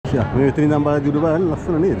ෂා මේ විතරින් නම් බලද්දි උඩ බලන්න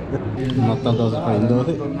ලස්සන නේද? මත්තල් දවස් පයින්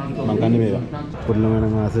දවසේ මම ගන්නේ මේවා. පොඩ්ඩම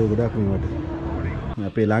නම් ආසෙ ගොඩක් මේවට.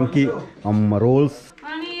 අපේ ලංකි අම්මා රෝල්ස්.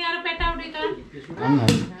 අනේ අර පැටවුඩ එක.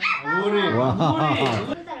 වාහ්.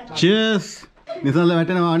 චීස්. නිසල්ල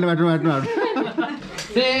වැටෙනවා අන්න වැටෙනවා.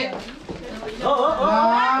 සේ.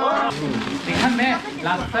 දෙකන්නේ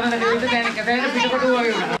ලස්සන දෙවිද දැන් එක සැරේ පිටකොටු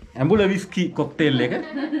වගේ වුණා. ඇඹුල විස්කි කොක්ටේල් එක.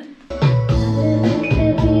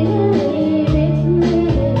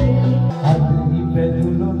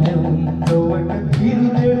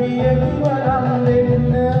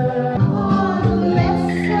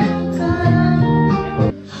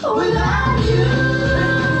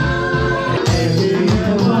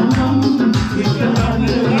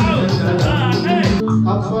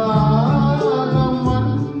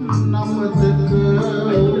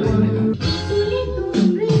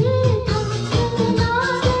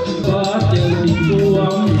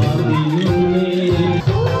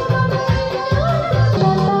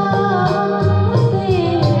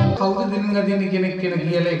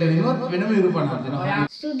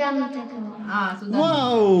 Sudanthaka. Sudanthaka.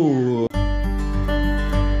 Wow.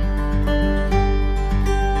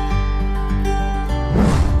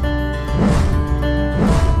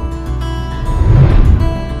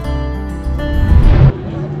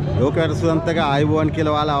 Lokewate Sudanthaka ආයුබෝවන්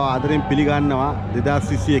කියලා ඔයාලා ආදරෙන් පිළිගන්නවා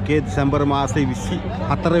 2021 දෙසැම්බර් මාසයේ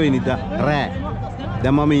 24 වෙනිදා රෑ.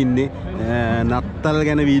 දැන් මම ඉන්නේ නත්තල්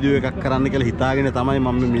ගැන වීඩියෝ එකක් කරන්න කියලා හිතාගෙන තමයි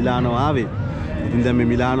මම මිලානෝ ආවේ. ඉතින් දැන් මේ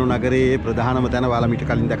මිලානෝ නගරයේ ප්‍රධානම තැන ඔයාලා මීට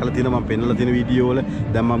කලින් දැකලා තියෙනවා මම පෙන්නලා තියෙන වීඩියෝ වල.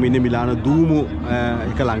 දැන් මම ඉන්නේ මිලානෝ දූමු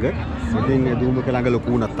එක ළඟ. ඉතින් ඒ දූමු එක ළඟ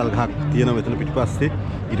ලොකු නත්තල් ගහක් තියෙනවා මෙතන පිටිපස්සේ.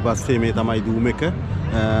 ඊට පස්සේ මේ තමයි දූමු එක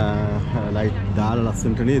ලයිට් දාලා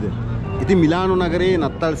ලස්සනට නේද? ඉතින් මිලානෝ නගරයේ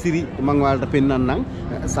නත්තල් සිරි මම ඔයාලට පෙන්නන්නම්.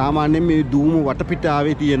 සාමාන්‍යයෙන් මේ දූමු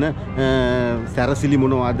වටපිටාවේ තියෙන සැරසිලි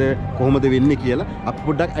මොනවද කොහොමද වෙන්නේ කියලා අපි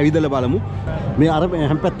පොඩ්ඩක් ඇවිදලා බලමු. මේ අර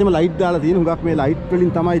හැම පැත්තෙම ලයිට් දාලා තියෙන හුඟක් මේ ලයිට්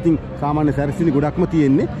වලින් තමයි ඉතින් සාමාන්‍ය සැරසිලි ගොඩක්ම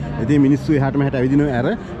තියෙන්නේ. ඉතින් මිනිස්සු එහාට මෙහාට ඇවිදිනවා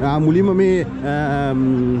අර මුලින්ම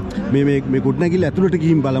මේ ගොඩනැගිල්ල ඇතුළට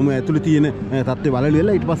ගිහින් බලමු. ඇතුළේ තියෙන තත්ත්වය බලලා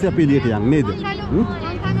ඉවරලා ඊට පස්සේ අපි එළියට යන්නේ නේද?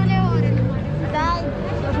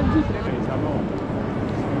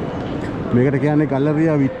 මේකට කියන්නේ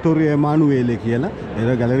ගැලරියා වික්ටෝරියා එමානුවේල් කියලා.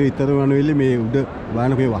 ඒක ගැලරියා වික්ටෝරියා එමානුවේල් මේ උඩ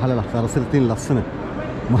බලන මේ වහල සරසර තියෙන ලස්සන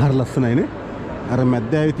මහර ලස්සනයිනේ. අර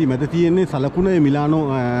මැද තියෙන්නේ සලකුණ මිලානෝ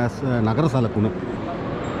නගර සලකුණ.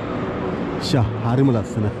 ෂා හරිම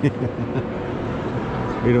ලස්සනයි.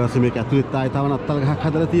 ඊට පස්සේ මේක ඇතුළේ ආයෙ තව නත්තල් ගහක්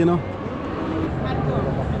හදලා තියෙනවා.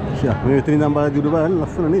 ෂා මේ විතරින් නම් බලද්දි උඩ බලන්න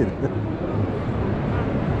ලස්සන නේද?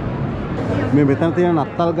 මේ මෙතන තියෙන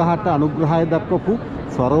නත්තල් ගහට අනුග්‍රහය දක්වපු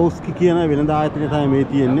ස්වරෝස්කි කියන වෙළඳ ආයතනය තමයි මේ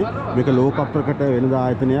තියෙන්නේ. මේක ලෝක ප්‍රකට වෙළඳ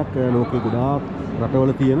ආයතනයක්. ලෝකේ ගොඩාක්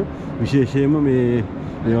රටවල තියෙන විශේෂයෙන්ම මේ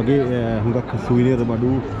වගේ හුඟක් සුවිනීර් බඩු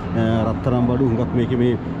රත්තරන් බඩු හුඟක් මේකේ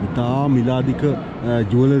මේ ඉතා මිලාදික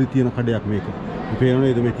ජුවලරි තියෙන කඩයක් මේක. පේනවද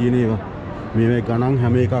නේද මේ තියෙන ඒවා? මේ ගණන්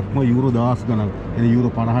හැම එකක්ම යුරෝ 1000 ගණන්. එන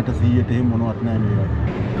යුරෝ 50ට 100ට එහෙම මොනවත් නැහැ මේවා.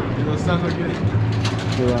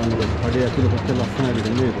 ඒ කඩේ ඇතුළේ කොච්චර ලස්සනයිද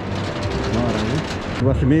නේද?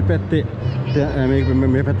 ඊපස්සේ මේ පැත්තේ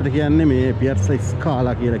මේ පැත්තට කියන්නේ මේ පියර්සා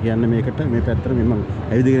ස්කාලා කියලා කියන්නේ මේකට මේ පැත්තට මම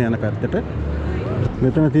ඇවිදගෙන යන පැත්තට.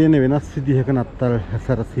 මෙතන තියෙන වෙනස් විදිහක නත්තල්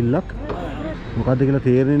සැරසිල්ලක් මොකද්ද කියලා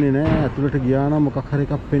තේරෙන්නේ නැහැ. ඇතුළට ගියා නම් මොකක් හරි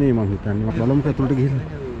එකක් පෙනේ මං හිතන්නේ. බලමුකෝ ඇතුළට ගිහින්.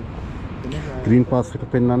 ග්‍රීන් පාස් එක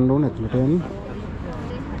පෙන්වන්න ඕනේ ඇතුළට යන්න.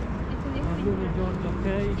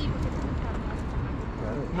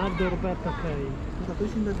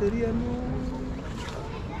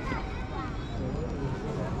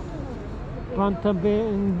 Quanta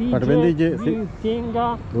bendice sì. tenga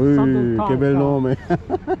che bel nome.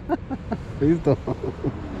 Visto?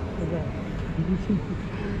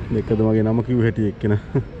 Dekkada mage nama kiwu heti ekkena.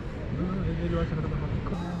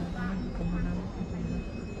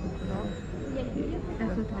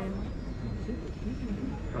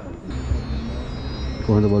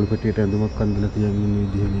 කොහොමද බලු පෙට්ටියට ඇඳුමක් අඳලා තියන් ඉන්න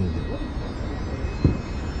විදිහ නේද?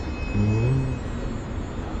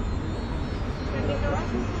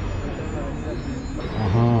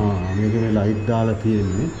 මේකේ ලයිට් දාලා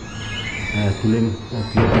තියෙන්නේ තුලෙන්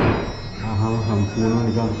සම්පූර්ණ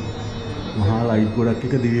නිකන් මහා ලයිට් ගොඩක්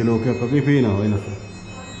එක දිව්‍ය ලෝකයක් වගේ පේනවා වෙනස.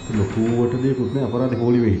 ලොකුවට දෙයක්වත් නෑ අපරාධ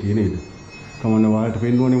හොලි වෙ හිටියේ නේද? කමන්න වාලට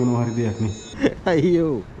පෙන්වන්නේ මොනවා හරි දෙයක් නේ.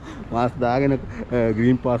 අයියෝ මාස් දාගෙන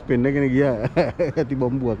ග්‍රීන් පාස් පෙන්නගෙන ගියා ඇති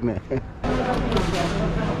බම්බුවක් නෑ.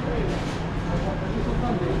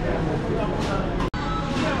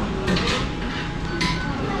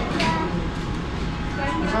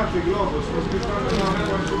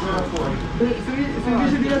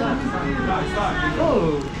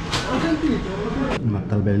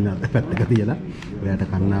 නත්තල් නත්තල් බැලලා පැත්තක තියලා එයාට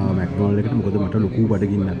කන්නාව මැක්ඩොනල්ඩ් එකට මොකද මට ලොකු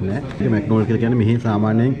බඩගින්නක් නෑ. ඒක මැක්ඩොනල්ඩ් කියලා කියන්නේ මෙහි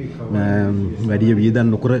සාමාන්‍යයෙන් වැඩි වියදම්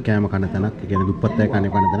නොකර කෑම කන තැනක්. ඒ කියන්නේ දුප්පත් අය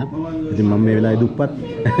කන්නේ කන තැනක්. ඉතින් මම මේ වෙලාවේ දුප්පත්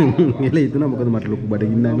කියලා හිතුණා මොකද මට ලොකු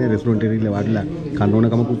බඩගින්නක් නෑ. රෙස්ටොරන්ට් එකේ ඉල්ල වාඩිලා කන්න ඕන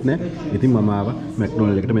කමකුත් නෑ. ඉතින් මම ආවා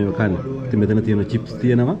මැක්ඩොනල්ඩ් එකට මේව කන්න. ඉතින් මෙතන තියෙන චිප්ස්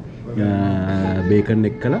තියෙනවා. බේකන්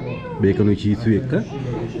එක්කලා බේකනුයි චීසුයි එක්ක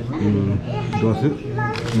දෝස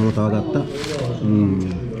මම තව ගත්තා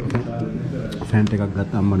ෆැන්ට් එකක්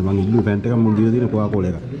ගත්තා අම්මනේ මං ඉල්ලුවේ ෆැන්ට් එකක් මුන් දීලා තියෙන කොකා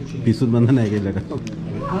කෝලා එක පිස්සුත් බඳ නැහැ කෙල්ලට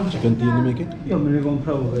චිකන් තියෙන්නේ මේකේ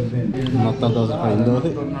නත්තල් දවස් පයින්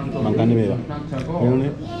දවසේ මං කන්නේ මේවා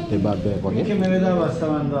එන්නේ දෙබත් වගේ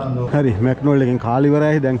හරි මැක්ඩොනල්ඩ් එකෙන් කාලි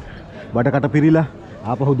ඉවරයි දැන් බඩකට පිරීලා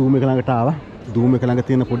ආපහු දූම එක ළඟට ආවා දූම එක ළඟ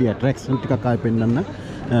තියෙන පොඩි ඇට්‍රැක්ෂන් ටිකක් ආයෙ පෙන්නන්න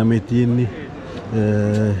මේ තියෙන්නේ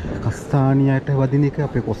කස්තානියට වදින එක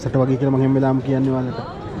අපේ කොස්සට වගේ කියලා මම හැම වෙලාවම කියන්නේ ඔයාලට.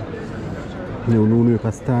 මේ උණු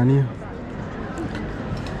කස්තානිය.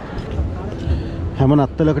 හැම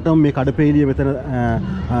නත්තලකටම මේ කඩපේලිය මෙතන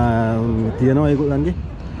තියෙනවා ඒගොල්ලන්ගේ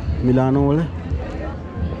මිලානෝ වල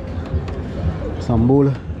සම්බෝල.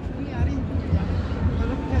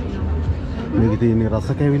 මේකේ තියෙන රස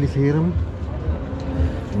කැවිලි සේරම.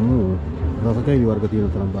 රස කැවිලි වර්ග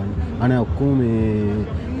තියෙන තරම් බලන්න. අනේ ඔක්කොම මේ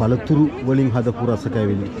පළතුරු වලින් හදපු රස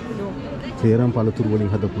කැවිලි. සේරම පළතුරු වලින්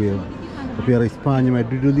හදපු ඒවා. අපි අර ස්පාඤ්ඤ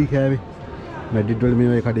මැඩ්‍රිඩ් වලදී කෑවේ. මැඩ්‍රිඩ් වල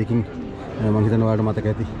මේ කඩේකින් මම හිතනවා ඔයාලට මතක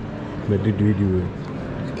ඇති. මැඩ්‍රිඩ් වීඩියෝ එක.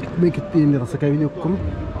 මේකේ තියෙන රස කැවිලි ඔක්කොම.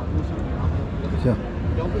 ෂා.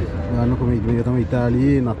 ගන්නකො මේක තමයි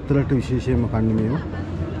ඉතාලියේ නත්තලට විශේෂයෙන්ම කන්නේ මේවා.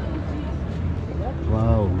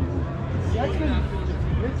 වව්.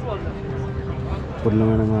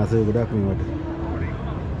 පොල්ලමන ආසය ගොඩක් මේවට.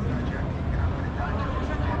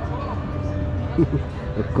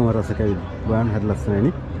 ඔක්කොම රස කැවිලි. බලන්න හරි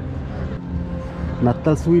ලස්සනයිනේ.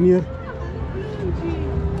 නත්තල් සුවිනියර්.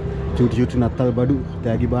 චූටි චූටි නත්තල් බඩු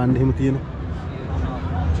තෑගි බාන්න එහෙම තියෙනවා.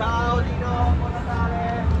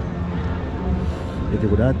 ඒක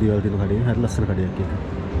ගොඩාක් දේවල් තියෙන කඩේ හරි ලස්සන කඩයක් ඒක.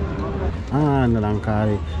 අන්න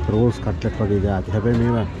ලංකාවේ රෝල්ස් කට්ලට් වගේ જાති. හැබැයි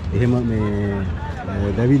මේවා එහෙම මේ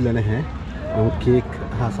දැවිල්ල නැහැ. නමුත් කේක්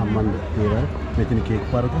හා සම්බන්ධ දේවල්. මෙතන කේක්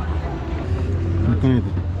වර්ග. මෙතනද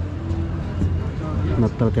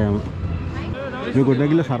නත්තල් කෑම. මේ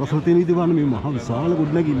ගොඩනැගිල්ල සරසල තියෙන විදිහ බලන්න මේ මහ විශාල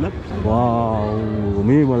ගොඩනැගිල්ලක්. වාව්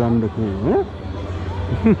මේ බලන්නකෝ.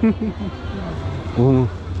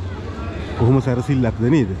 කොහොම සරසිල්ලක්ද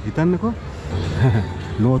නේද? හිතන්නකෝ.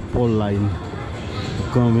 North Pole line.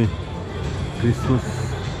 කොහොමද? ක්‍රිස්මස්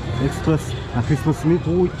එක්ස්ප්‍රස් ක්‍රිස්මස් මේ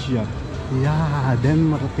කෝච්චියක්. යා දැන්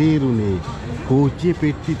මට තේරුනේ. කෝච්චියේ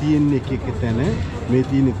පෙට්ටි තියෙන එක තැන මේ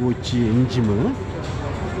තියෙන කෝච්චියේ එන්ජිම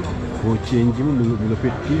මුළු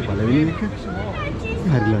පෙට්ටිය පළවෙනි එක.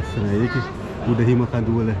 හරි ලස්සනයි. ඒක උඩ හිම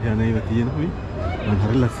කඳු වල යන ඒවා තියෙනවා. මම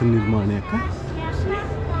හරි ලස්සන නිර්මාණයක්.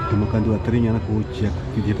 හිම කඳු අතරින් යන කෝච්චියක්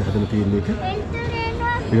විදිහට හදලා තියෙන එක.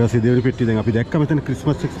 ඊළඟ දෙවෙනි පෙට්ටිය දැන් අපි දැක්ක මෙතන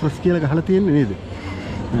ක්‍රිස්මස් එක්ස්ප්‍රස් කියලා ගහලා තියෙන්නේ නේද?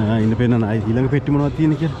 ඉන්න පෙන්නන ඊළඟ පෙට්ටි මොනවද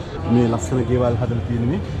තියෙන්නේ කියලා. මේ ලස්සන ගෙවල් හදලා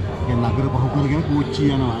තියෙන්නේ. ඒ නගර පහු කරගෙන කෝච්චිය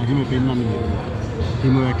යනවා. එහෙම පෙන්නන්නේ.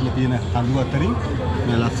 හිම වැටලා තියෙන කඳු අතරින්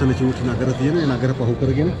මේ ලස්සන චූටි නගර තියෙන ඒ නගර පහු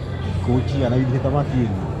කරගෙන කෝච්චිය යන විදිහ තමයි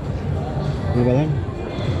තියෙන්නේ. මේ බලන්න.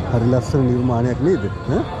 හරි ලස්සන නිර්මාණයක් නේද?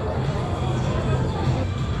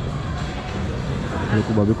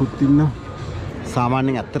 ලොකු බබෙකුත් ඉන්නවා.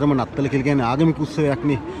 සාමාන්‍යයෙන් ඇත්තටම නත්තල කියලා කියන්නේ ආගමික උත්සවයක්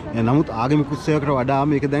නේ. නමුත් ආගමික උත්සවයකට වඩා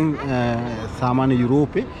මේක දැන් සාමාන්‍ය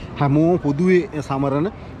යුරෝපේ හැමෝම පොදුවේ සමරන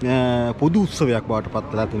පොදු උත්සවයක් බවට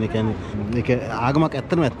පත් වෙලා තියෙන. ඒ කියන්නේ මේක ආගමක්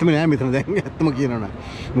ඇත්තම නෑ මෙතන දැන් ඇත්තම කියනවා.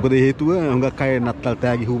 මොකද හේතුව හුඟක් අය නත්තල්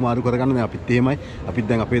තෑගි හුමාරු කරගන්න දැන් අපිත් එහෙමයි. අපිත්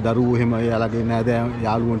දැන් අපේ දරුවෝ එහෙම යාළගේ නෑදෑ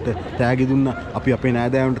යාළුවන්ට තෑගි දුන්නා. අපි අපේ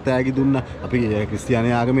නෑදෑයන්ට තෑගි දුන්නා. අපි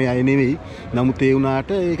ක්‍රිස්තියානි ආගමේ අය නෙවෙයි. නමුත් ඒ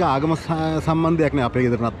වුණාට ඒක ආගම සම්බන්ධයක් නෑ. අපේ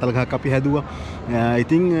ගෙදර නත්තල් ගහක් අපි හැදුවා.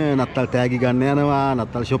 ඉතින් නත්තල් තෑගි ගන්න යනවා.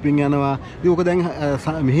 නත්තල් shopping යනවා. ඉතින් ඕක දැන්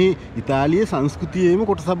මෙහි ඉතාලියේ සංස්කෘතියේම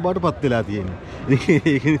කොටසක් බවට පත් වෙලා තියෙනවා.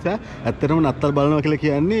 ඒක නිසා ඇත්තටම නත්තල් බලනවා කියලා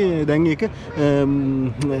කියන්නේ දැන් ඒක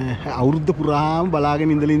අවුරුද්ද පුරාම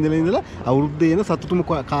බලාගෙන ඉඳලා අවුරුද්ද එන සතුටුම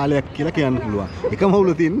කාලයක් කියලා කියන්න පුළුවන්. එකම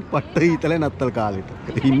අවුල තියෙන්නේ පට්ට හීතලයි නත්තල් කාලෙට.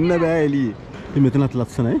 ඉන්න බෑ එළියේ. ඉතින් මෙතනත්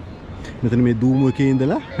ලස්සනයි. මෙතන මේ දූම එකේ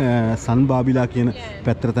ඉඳලා සන් බාබිලා කියන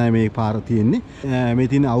පැත්තට තමයි මේ පාර තියෙන්නේ. මේ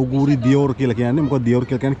තියෙන අවගූරි දියෝර් කියලා කියන්නේ. මොකද දියෝර්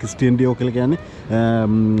කියලා කියන්නේ ක්‍රිස්තියානි දියෝර් කියලා කියන්නේ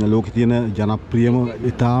ලෝකේ තියෙන ජනප්‍රියම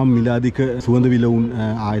ඉතාම මිලාදික සුවඳ විලවුන්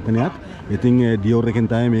ආයතනයක්. ඉතින් දියෝර් එකෙන්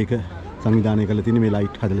තමයි මේක සංවිධානය කරලා තියෙන්නේ. මේ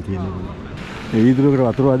ලයිට් හදලා තියෙන්නේ. මේ වීදුරුවකට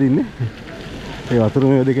වතුර වදින්නේ. ඒ වතුර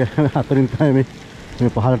මේ දෙක අතරින් තමයි මේ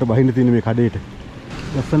පහළට බහින්න තියෙන මේ කඩේට.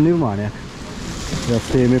 ලස්සන නිර්මාණයක්.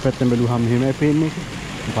 ඊපස්සේ මේ පැත්තෙන් බැලුවාම මෙහෙමයි පේන්නේ.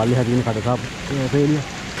 පල්ලේ හැදින කඩකාප් පේලිය.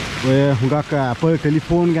 ඔය හුඟක් Apple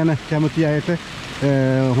ටෙලිෆෝන් ගැන කැමති අයට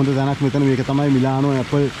හොඳ තැනක් මෙතන මේක තමයි මිලානෝ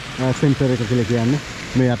Apple සෙන්ටර් එක කියලා කියන්නේ.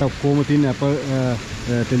 මේ යට ඔක්කොම තියෙන Apple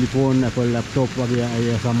ටෙලිෆෝන් Apple ලැප්ටොප් වගේ අය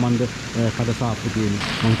සම්බන්ධ කඩසාප්පු තියෙන.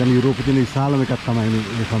 මම හිතන්නේ යුරෝපයේ තියෙන විශාලම එකක් තමයි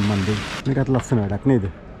මේ සම්බන්ධයෙන්. මේකට ලස්සන වැඩක් නේද?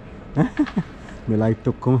 මේ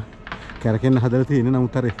ලයිට් ඔක්කොම කැරකෙන්න හදලා තියෙන.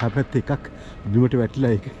 නමුත් අර එහා පැත්තේ එකක් බිමට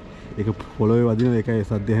වැටිලා ඒක පොළොවේ වදින එකයි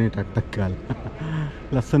සද්දයනේ ටක් කාලා.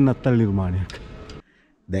 ලස්සන නත්තල් නිර්මාණයක්.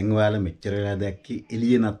 දැන් ඔයාලා මෙච්චර වෙලා දැක්කි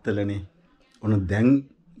එළිය නත්තලනේ. ඔන්න දැන්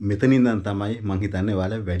මෙතන ඉඳන් තමයි මං හිතන්නේ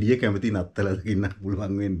ඔයාලා වැඩි කැමති නත්තල දකින්න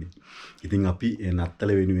පුළුවන් වෙන්නේ. ඉතින් අපි නත්තල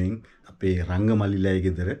වෙනුවෙන් අපේ රංගමල්ලිලයි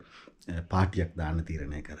ගෙදර පාටියක් දාන්න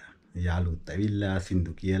තීරණය කරා. යාළුවොත් ඇවිල්ලා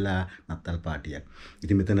සින්දු කියලා නත්තල් පාටියක්.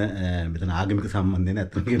 ඉතින් මෙතන ආගමික සම්බන්ධය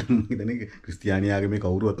නැත්නම් කියනවා මම හිතන්නේ ක්‍රිස්තියානි ආගමේ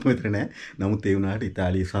කවුරුවත් මෙතන නැහැ. නමුත් ඒ වුණාට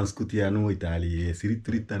ඉතාලියේ සංස්කෘතිය අනුව ඉතාලියේ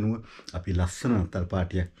සිරිත් අනුව අපි ලස්සන නත්තල්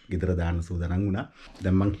පාටියක් ගෙදර දාන්න සූදානම් වුණා.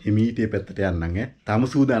 දැන් මං හිමීටියේ පැත්තට යන්නම් තාම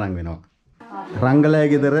සූදානම් වෙනවා. රංගලය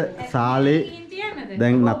ගෙදර සාලේ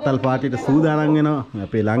දැන් නත්තල් පාටියට සූදානම් වෙනවා.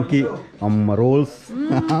 අපේ ලංකී අම්මා රෝල්ස්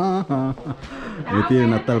මේ තියෙන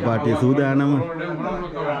නත්තල් පාටියේ සූදානම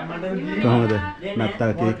කොහොමද?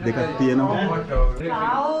 නත්තල් කේක් දෙකක් තියෙනවා.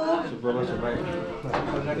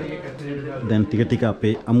 දැන් ටික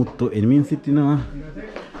අපේ අමුත්තෝ එනමින් සිටිනවා.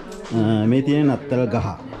 මේ තියෙන නත්තල් ගහ.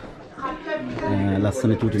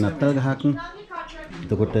 ලස්සන චූටි නත්තල් ගහක්.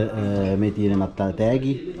 එතකොට මේ තියෙන නත්තල්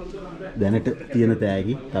තෑගි. දැනට තියෙන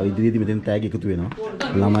තෑගි තව ඉදිරියේදී මෙතෙන් තෑගි එකතු වෙනවා.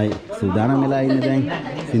 ළමයි සූදානම් වෙලා ඉන්නේ දැන්.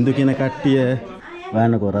 සින්දු කියන කට්ටිය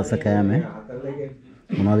වයන්කෝ රස කෑම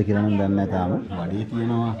මොනවද කියලා නම් දන්නේ නැහැ තාම. වඩේ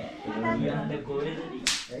තියෙනවා.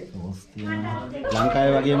 සෝස් තියෙනවා.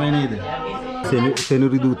 ලංකාවේ වගේමයි නේද?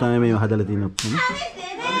 සෙනුරිදු තමයි මේ හදලා තියෙන ඔක්කොම.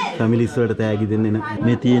 ෆැමිලිස් වලට තෑගි දෙන්නේ නැහැ.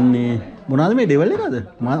 මේ තියෙන්නේ මොනවද මේ ඩෙවල් එකද?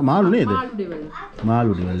 මාළු නේද?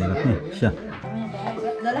 මාළු ඩෙවල් එකක් නේ. ෂා.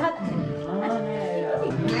 12ක්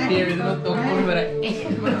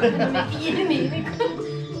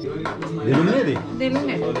දෙනුනේද?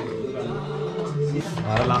 දෙන්නේ.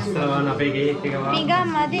 අර ලස්සන වань අපේ කේක් එක වා. නිකන්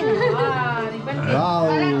මදි. වාව්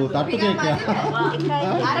තට්ටු කේක් එක.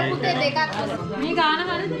 අර පුතේ දෙකක්. මේ ගාන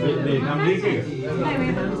හරිද? මේ නම් කේක් එක.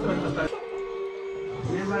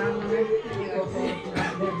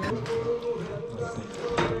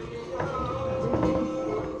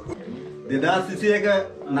 2021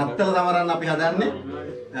 නත්තල සමරන්න අපි හදන්නේ.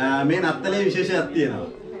 මේ නත්තලේ විශේෂයක් තියෙනවා.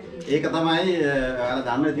 ඒක තමයි ඔයාලා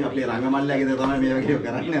දන්නවා ඉතින් අපේ රංගමල්ලයා ගෙදර තමයි මේ වගේ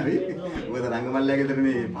කරන්නේ අපි. මොකද රංගමල්ලයා ගෙදර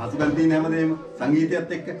මේ පහසුකම් තියෙන හැමදේම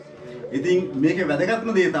සංගීතයත් එක්ක. ඉතින් මේකේ වැදගත්ම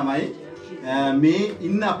දේ තමයි මේ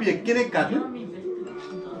ඉන්න අපි එක්කෙනෙක්වත්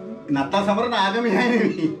නත්තල් සමරන ආගමේ නැහැ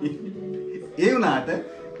නෙවෙයි. ඒ වුණාට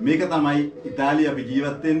මේක තමයි ඉතාලිය අපි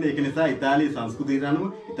ජීවත් වෙන්නේ. ඒක නිසා ඉතාලියේ සංස්කෘතියට අනුව,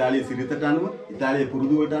 ඉතාලියේ සිරිතට අනුව, ඉතාලියේ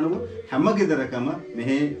පුරුදුවට අනුව හැම ගෙදරකම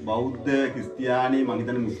මෙහි බෞද්ධ, ක්‍රිස්තියානි, මම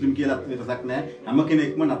හිතන්නේ මුස්ලිම් කියලා වෙනසක් නැහැ. හැම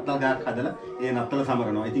කෙනෙක්ම නත්තල් ගහක් හදලා ඒ නත්තල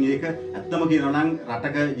සමරනවා. ඉතින් ඒක ඇත්තම කියනවා නම්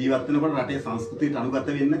රටක ජීවත් වෙනකොට රටේ සංස්කෘතියට අනුගත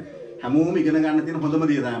වෙන්න හැමෝම ඉගෙන ගන්න තියෙන හොඳම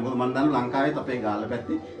දේ තමයි. මොකද මම දන්නවා ලංකාවේත් අපේ ගාල්ල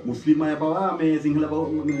පැත්තේ මුස්ලිම් අය පවා මේ සිංහල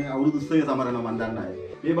අවුරුදු උත්සවය සමරනවා මම දන්නා අය.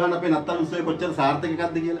 මේ බලන්න අපේ නත්තල් උත්සවය කොච්චර සාර්ථක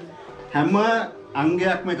එකක්ද කියලා. හැම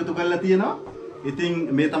අංගයක්ම එකතු කරලා තියෙනවා. ඉතින්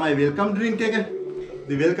මේ තමයි වෙල්කම් ඩ්‍රින්ක් එක.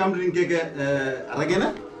 ඉතින් වෙල්කම් ඩ්‍රින්ක් එක අරගෙන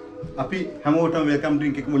අපි හැමෝටම වෙල්කම්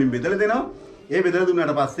ඩ්‍රින්ක් එක මුලින් බෙදලා දෙනවා. ඒ බෙදලා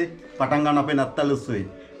දුන්නාට පස්සේ පටන් ගන්න අපේ නත්තල් උත්සවය.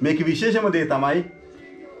 මේකේ විශේෂම දේ තමයි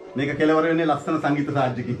මේක කෙලවර වෙන්නේ ලස්සන සංගීත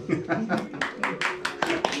සාජ්‍යකින්.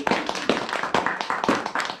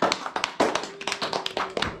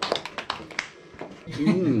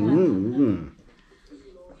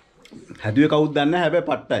 හැදුවේ කවුද දන්නේ නැහැ හැබැයි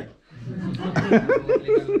පට්ටයි.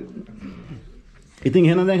 ඉතින්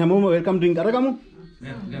එහෙනම් දැන් හැමෝම වෙල්කම් ඩ්‍රින්ක් අරගමු.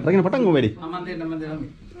 අරගෙන පටන් ගමු වැඩි. මම දෙන්න.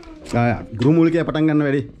 ගෘහ මූලිකය පටන් ගන්න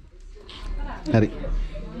වැඩි. හරි.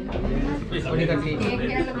 පොඩි කටි.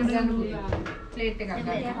 ප්ලේට් එකක්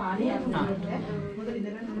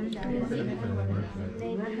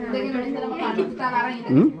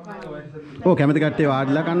ඔව් කැමති කට්ටිය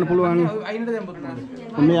වාඩිලා කන්න පුළුවන්. අයිනට දැන් පුතුනාද?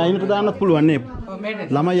 මේ අයිනට දාන්නත් පුළුවන් නේ.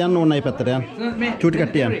 ළමයි යන්න ඕනයි පැත්තට යන්න. චූටි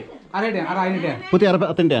කට්ටිය යන්න. අරයට අර අයිනට යන්න. පුතේ අර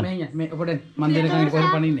අතෙන්ට යන්න. මේ ඔබට මන් දෙනකන් කොහෙද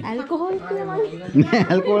පනින්නේ? ඇල්කොහොල් කියලා නෑ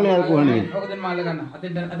ඇල්කොහොල් නෙවෙයි. ඔක දැන් මාල්ල ගන්න.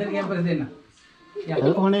 අතෙන් ගියන් පස්සේ දෙන්න.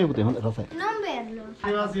 ඇල්කොහොල් නෙවෙයි පුතේ හොඳ රසයි.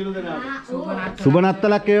 සුබ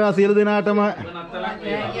නත්තලක් වේවා සියලු දෙනාටම.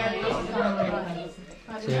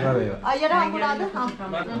 සේවා වේවා. අයියට හම්බුණාද?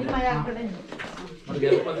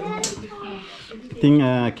 ඉතින්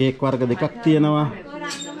කේක් වර්ග දෙකක් තියෙනවා.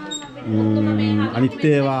 අනිත්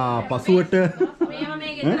ඒවා පසුවට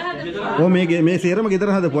මේ සේරම ගෙදර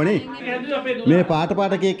හදපුවානේ. මේ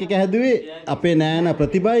පාට කේක් එක හැදුවේ අපේ නෑන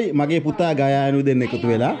ප්‍රතිභයි මගේ පුතා ගයානු දෙන්න එකතු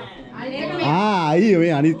වෙලා. අයියෝ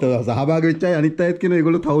මේ අනිත් සහභාගී වෙච්ච අය අනිත් අයත් කියන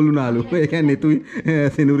ඒගොල්ලෝ තවුලුනාලු. ඒ කියන්නේ තුයි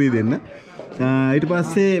සිනුරි දෙන්න. ඊට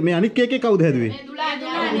පස්සේ මේ අනිත් කේක් එක කවුද හැදුවේ?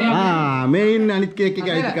 මේ ඉන්නේ අනිත් කේක්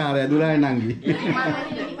එකේ අයිතිකාරයා දුලායි නංගි.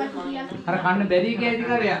 අර කන්න බැරි කේ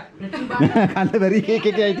අයිතිකාරයා. කන්න බැරි කේක්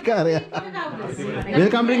එකේ අයිතිකාරයා.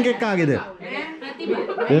 වෙල්කම් ඩ්‍රින්ක් එක කාගේද?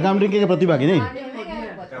 වෙල්කම් ඩ්‍රින්ක් එක ප්‍රතිභාගේ නේ.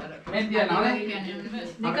 මේ තියනවානේ.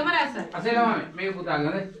 නිකම රස. අසේලම මේක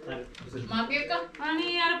පුතාගන්නේ. මාගේ එක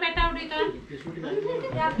අනේ අර පැටවුඩ එක.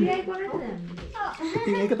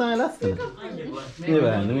 ඉතින් ඒක තමයි ලස්සන. මේ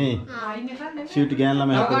බලන්න මේ. ෂූට් ගෑන්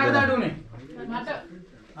ළමයි හතර. කාටද අඩුනේ? මට.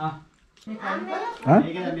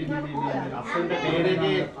 අස්සෙන්ට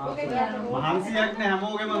බේරේගේ මහන්සියක් නේ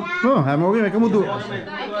හැමෝගෙම. ඔව් හැමෝගෙම එකම දුව.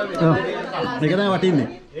 ඔව්. ඒක තමයි වටින්නේ.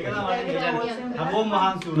 හැමෝම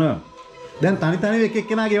මහන්සි වුණා. දැන් තනි තනි එක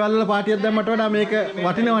එක්කෙනා ගෙවල් වල පාටියක් දැම්මට වඩා මේක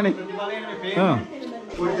වටිනවනේ. ඔව්.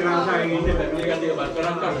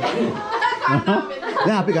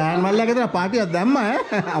 දැන් අපි ගායන් මල්ලා ගෙදර පාටියක් දැම්මා ඈ.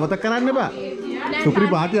 අවතක් කරන්න එපා. සුපිරි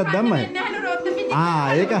පාටියක් දැම්මා.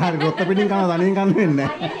 ඒක හරි. රොත්ත පිටින් කනවා තනියෙන් කන්න වෙන්නේ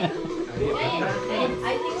නැහැ.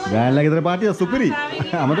 ගායන්ලා ගෙදර පාටියක් සුපිරි.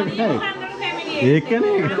 අමතක කරේ.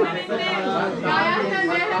 ඒකනේ.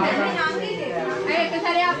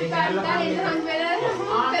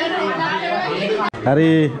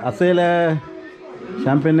 හරි අසේල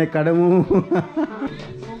ෂැම්පෙන් එක කඩමු.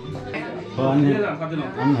 ඔන්නේ.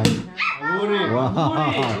 වාහ්.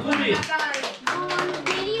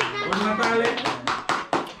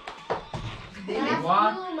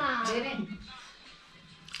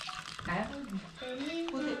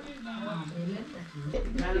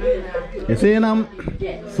 එසේනම්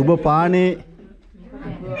සුබ පානේ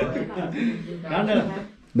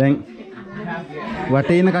දැන්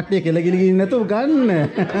වටේ ඉන්න කට්ටිය කෙලගිලි ගින්න නැතුව ගන්න.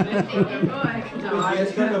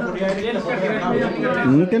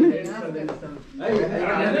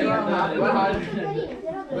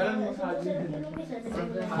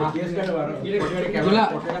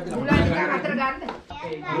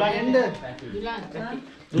 නේ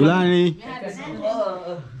දුලානි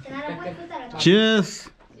cheers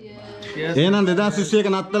එහෙනම් 2021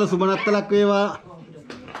 නත්තල සුබ නත්තලක් වේවා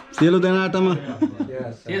සියලු දෙනාටම.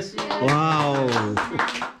 yes wow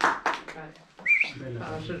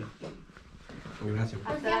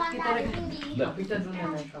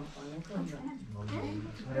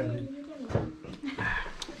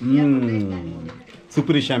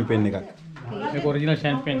සුපිරි ෂැම්පේන් එකක්. මේක ඔරිජිනල්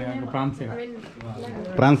ෂැම්පේන් එකක් ප්‍රාන්ස් එකක්.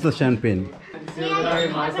 ප්‍රාන්ස් ෂැම්පේන්.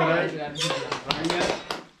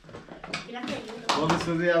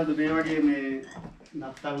 ඔබසුදියාද මේ වගේ මේ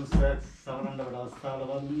නත්තල් සවරන්න අවස්ථාව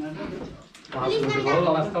ලබා දුන්නා.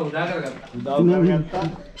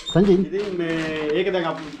 සංජය ඉතින් මේ ඒක දැන්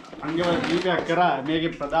අපි අංගවල දීපයක් කරා.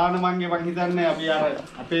 මේකේ ප්‍රධානම අංගේ මං හිතන්නේ අපි අර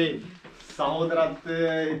අපේ සහෝදරත්වය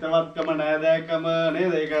හිතවත්කම නෑදෑකම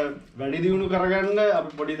නේද? ඒක වැඩි දියුණු කරගන්න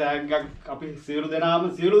අපි පොඩි තෑග්ගක් අපි සියලු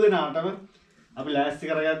දෙනාටම අපි ලෑස්ති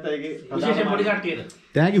කරගත්ත ඒකේ විශේෂයෙන් පොඩි කට්ටියට.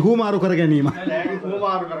 තෑගි හුමාරු කර ගැනීම. තෑගි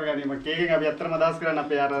හුමාරු කර ගැනීම. කේකෙන් අපි අත්‍තරම අදහස් කරන්නේ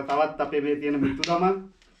අපේ අර තවත් අපේ මේ තියෙන මිතුකම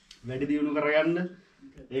වැඩි දියුණු කරගන්න.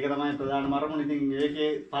 ඒක තමයි ප්‍රධානම අරමුණ. ඉතින් ඒකේ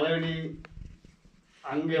පළවෙනි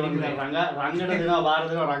අංගය වගේ රංගට දෙනවා බාර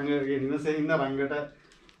දෙනවා රංගගේ නිවසේ ඉන්න රංගට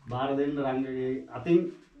බාර දෙන්න රංගගේ අතින්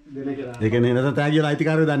දෙන කියලා. ඒ කියන්නේ නැත්නම් තෑගි වල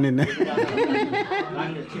අයිතිකාරයෝ දන්නේ නැහැ.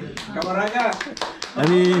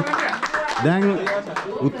 අපි දැන්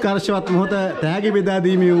උත්කර්ෂවත් මොහොත තෑගි බෙදා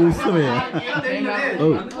දීමේ උත්සවය.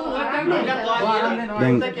 ඔව්.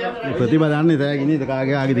 දැන් ප්‍රතිභා දන්නේ තෑගි නේද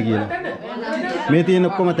කාගේ ආගේද කියලා. මේ තියෙන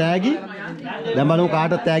ඔක්කොම තෑගි. දැන් බලමු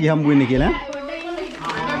කාටද තෑගි හම්බ වෙන්නේ කියලා.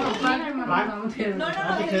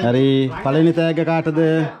 හරි පළවෙනි තෑග්ග කාටද?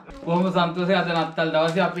 කොහොම සන්තෝෂයි අද නත්තල්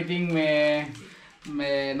දවසේ අපි ඉතින්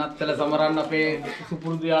මේ නත්තල සමරන්න අපේ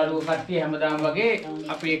සුපුරුදු යාළුවෝ කට්ටිය හැමදාම වගේ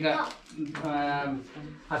අපි ඒක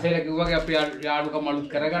අසේල කිව්වාගේ අපි යාළුකම් අලුත්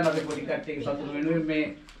කරගන්න අපේ පොඩි කට්ටියගේ සතුට වෙනුවෙන් මේ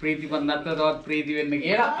ප්‍රීතිපත් නත්තල තවත් ප්‍රීති වෙන්න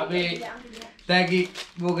කියලා අපේ තෑගි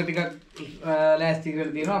භෝග ටිකක් ලෑස්ති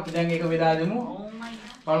කරලා තියෙනවා. අපි දැන් ඒක බෙදා දෙමු.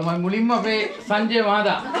 පළමුවෙන් මුලින්ම අපේ සංජය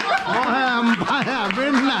මහතා.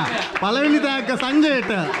 වෙන්න පළවෙනි තෑග්ග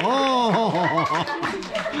සංජයට.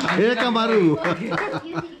 ඒක බරු.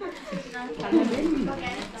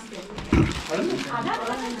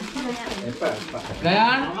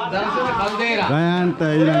 ගයාන් දර්ශන කල්දේරා. ගයන්ට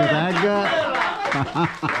ඊළඟ තෑග්ග.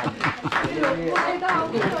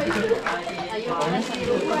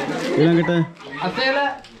 ඊළඟට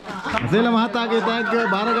අසේල මහතාගේ තෑග්ග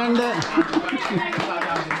බාර ගන්න.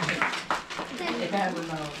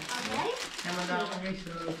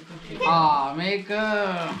 මේක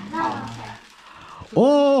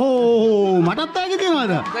Oh මටත් තෑගි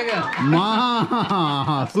තියනවාද?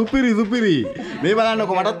 මා සුපිරි සුපිරි. මේ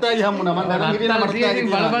බලන්නකො මටත් තෑගි හම්බුණා. මම දැන් හිටියේ මටත් තෑගි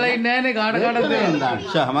බල බල ඉන්නේ නැහනේ කාට කාටද දෙන්න.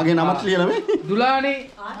 ෂා මගේ නමත් ලියලා මේ. දුලානි.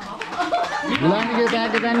 දුලානිගේ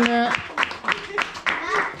තෑග්ග ගන්න.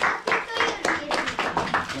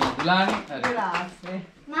 දුලානි.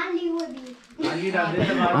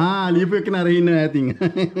 ලියපු එක නර ඉන්න ඇතින්.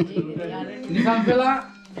 නිසංසලා.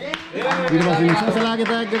 ඊට පස්සේ නිසංසලාගේ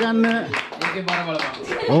තෑග්ග ගන්න. ඒකේ බර බලපන්.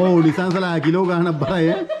 ඔව් නිසංසලා කිලෝ ගානක්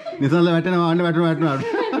බරයි. නිසංසලා වැටෙනවා වැටෙනවා.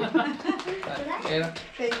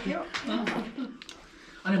 Thank you.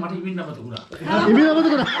 අනේ මට ඉමින්න අපතුකුරා. ඉමින්න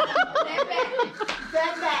අපතුකුරා.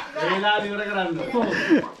 වේලා ඉවර කරන්න.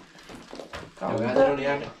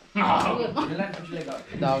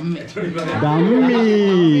 ධම්මි.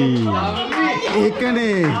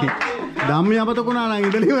 ඒකනේ. ධම්මි අපතුකුණා නම්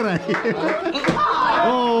ඉඳලා ඉවරයි.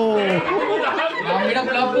 ඕ. ධම්මිට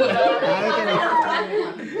ෆ්ලොප්.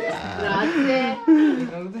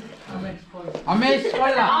 අමේෂ්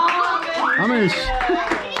කොල්ලා. අමේෂ්.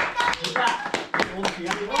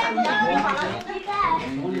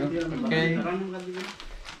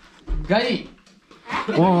 ගයි.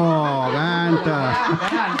 ඕ ගාන්ට.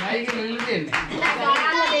 ගයි කියලා දෙන්නේ.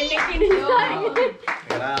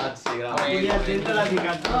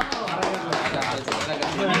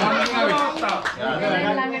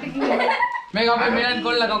 මේක අපේ මෙලන්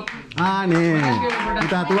කොල්ලා ආනේ.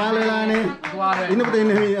 ඉතා තුවාල වෙලානේ. ඉන්න පුතේ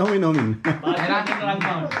ඉන්න හොමින්.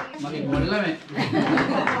 මගේ කොල්ලා මේ.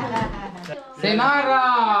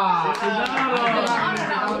 සෙනාරා.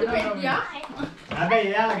 හැබැයි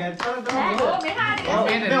එයාලා ගැච්චවල තමයි.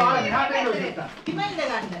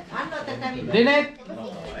 දිනෙත්.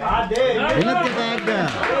 දිනෙත් තෑග්ග.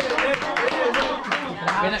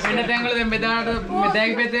 වෙන තැන්වල දැන් බෙදාට මේ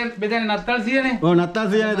තෑගි බෙදන්නේ නත්තල් 100නේ. ඔව් නත්තල්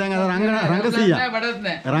 100නේ දැන් අර රංග 100. බඩත්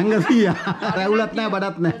නැහැ. රංග 100. රැවුලත් නැහැ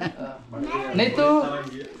බඩත් නැහැ.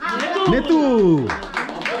 නෙතු.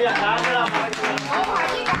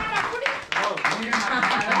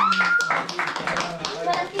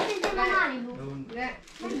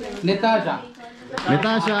 Natasha.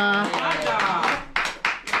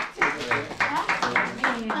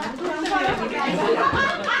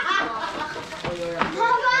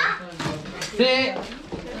 Say.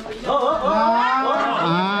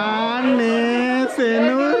 Anne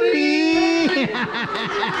Senuri.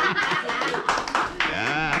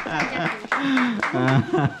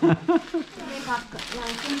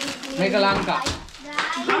 Make a Lanka.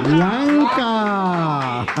 Lanka.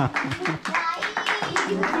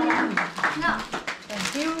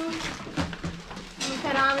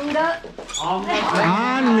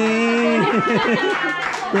 Anne.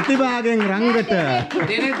 ප්‍රතිභාගෙන් රංගට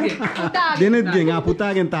දෙනෙත්ගෙන්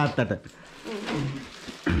පුතාගෙන් තාත්තට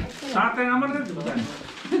තාත්තෙන් අමරද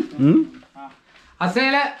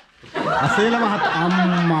අසේල මහත්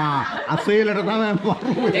අම්මා අසේලට තමයි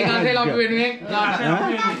ඒක අසේල අපි වෙනුවෙන්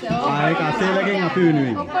ඒක අසේලගෙන් අපි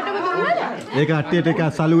වෙනුවෙන් ඒක අට්ටියට එක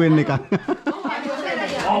සලු වෙන්න එකක්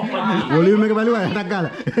වොලියුම් එක බැලුවා ටක්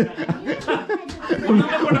ගාලා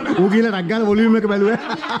ඌ ගිහලා ටක් ගාලා වොලියුම් එක බැලුවා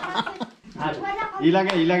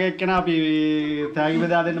ඊළඟ එක්කෙනා අපි තෑගි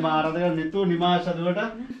බෙදා දෙන්න මා ආරාධනා කරන නිතු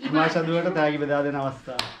නිමාෂදුවට තෑගි බෙදා දෙන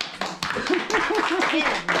අවස්ථාව.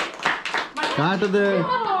 කාටද?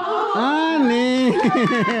 ආනේ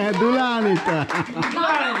දුලානිට.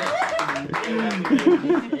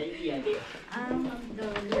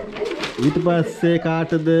 ඊට පස්සේ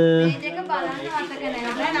කාටද?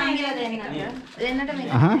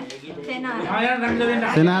 අහහ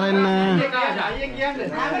සෙනාරෙන්න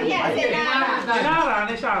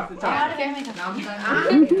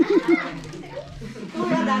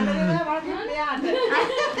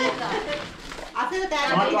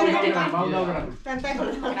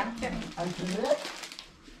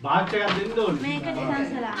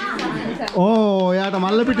ඕ යාට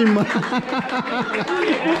මල්ල පිටින්ම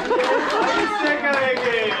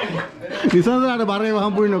නිසන්සලාට බරේ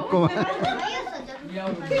වහම්පුයින් ඔක්කොම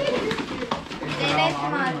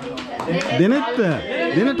දෙනෙත්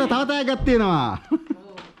තව තෑග්ගක් තියෙනවා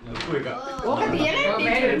ඕක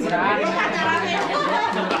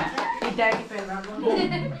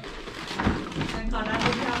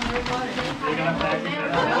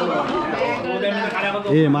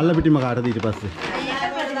ඒ මල්ල පිටිම කාටද ඊට පස්සේ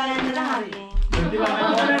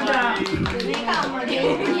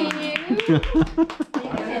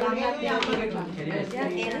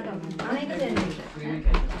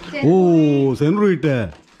ඕ සෙන්රුයිට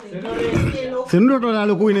වඩා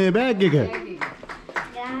ලොකුයි නේ බෑග් එක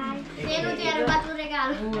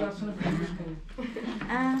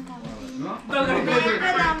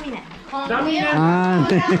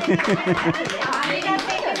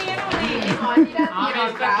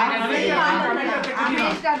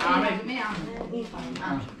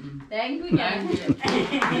Thank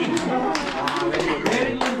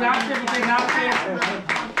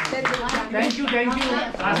you. Thank you.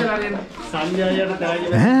 ආසලාගෙන සංජයයට තෑගි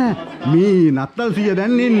මේ නත්තල් සිය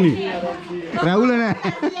දැන් එන්නේ. රැවුල නෑ.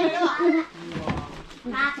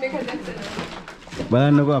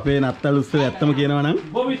 බලන්නකෝ අපේ නත්තල් උත්සවය ඇත්තම කියනවා නම්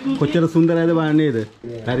කොච්චර සුන්දරයිද බලන්න නේද?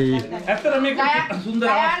 හරි. ඇත්තට මේක සුන්දර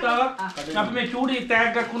අවස්ථාවක්. අපි මේ චූටි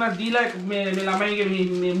ටැග් එකක් උනා දීලා මේ ළමයිගේ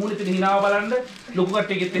මේ මූණේ තියෙන හිනාව බලන්න ලොකු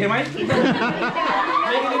කට්ටියගෙත් එහෙමයි.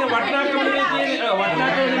 මේක දින වටිනාකම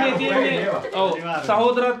නෙමෙයි තියෙන්නේ. ඔව්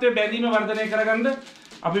සහෝදරත්වයේ බැඳීම වර්ධනය කරගන්න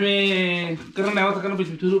අපි මේ කරන නැවත කරන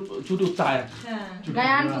චූටි උත්සාහයක්.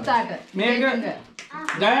 ගයාන් පුතාට. මේක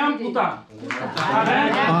ගයාන් පුතා.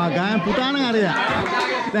 ගායන් පුතා නම් අරයා.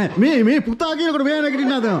 දැන් මේ පුතා කියනකොට මේ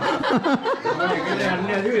නැගිටින්න හදනවා.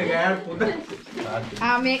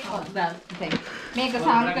 මේක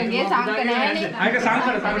සංකගේ සංක නෑනේ. ඒක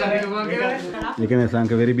සංකර ඒක නේ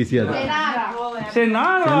සංක very busy අද.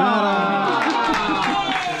 සෙනාරා.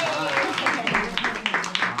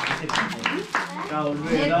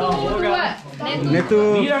 නෙතු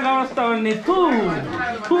ඊළඟ අවස්ථාව නෙතු.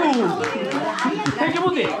 ඒක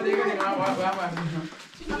මොකද?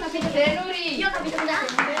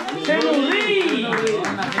 සෙනුරි.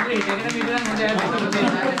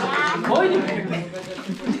 ඔයි.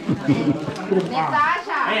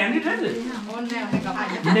 Natasha. ඒ ඇන්ඩි නේද? ඕන්නේ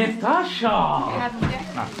Natasha.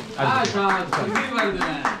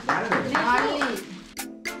 Ali.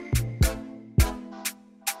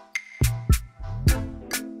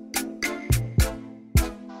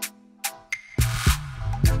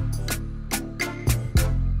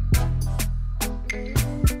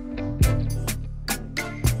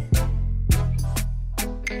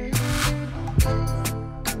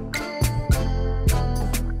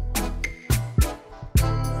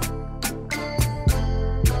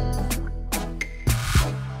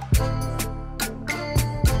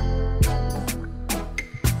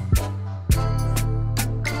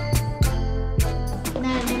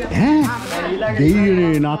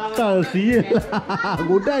 දෙයියනේ නත්තල් සියලා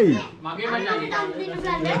ගොඩයි.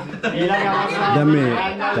 දැන් මේ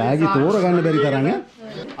ටැගි තෝරගන්න බැරි තරම් ඈ.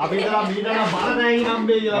 අපි ඉතලා මීටර බල නැයි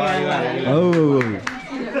නම්බේ කියලා. ඔව්.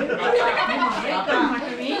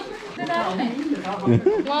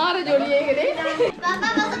 මාර ජොලියේකනේ.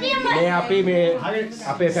 මේ අපි මේ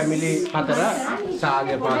අපේ ෆැමිලි හතර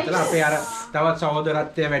සාගය පාත්තලා අපේ අර තවත්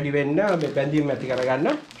සහෝදරත්වය වැඩි වෙන්න මේ බැඳීම් ඇති කරගන්න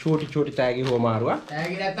චූටි තෑගි හොමාරුවා.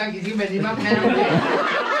 තෑගි නැත්තම් කිසි බැඳීමක් නැහැ.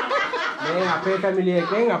 මේ අපේ ෆැමිලි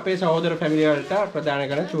එකෙන් අපේ සහෝදර ෆැමිලි වලට ප්‍රදාන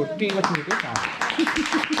කරන චූටිම සාගය.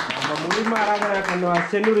 මම මුලින්ම ආරාධනා කරනවා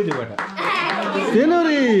සෙනුරි දුවට.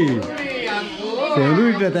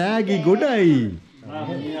 සෙනුරිට තෑගි ගොඩයි.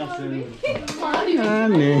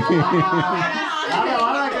 අනේ.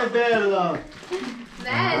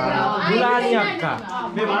 දුලානි අක්කා.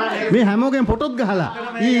 මේ හැමෝගෙන් ෆොටෝත් ගහලා.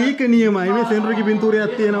 ඒක නියමයි. මේ සෙනුරිගේ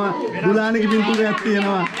පින්තූරයක් තියෙනවා. දුලානිගේ පින්තූරයක්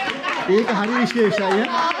තියෙනවා. ඒක හරි විශේෂයි.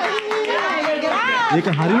 ඒක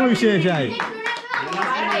හරිම විශේෂයි.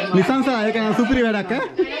 නිසංසා ඒක නම් සුපිරි වැඩක් ඈ.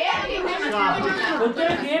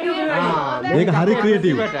 ඒක හරි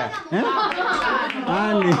ක්‍රියේටිව්.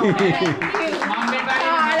 අනේ.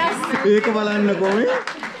 ඒක බලන්නකෝ මේ.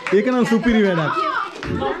 ඒක නම් සුපිරි වැඩක්.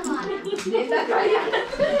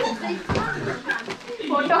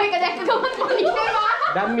 ෆොටෝ එක දැක්ක ගමන් මොනිනවා.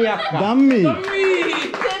 ධම්මි අක්කා. ධම්මි.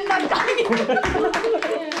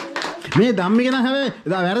 මේ ධම්මි කියන හැබැයි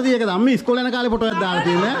එදා වැරදි එක ධම්මි ඉස්කෝලේ යන කාලේ ෆොටෝ එකක් දාලා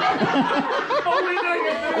තියෙනවා.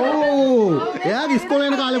 ඕ එයාගේ ඉස්කෝලේ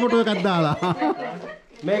යන කාලේ ෆොටෝ එකක් දාලා.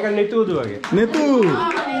 මේක නිතුදු වගේ. නෙතු.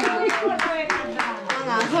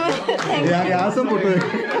 එයාගේ ආසම ෆොටෝ එක.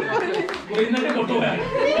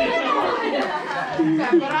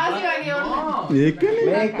 ඒකනේ.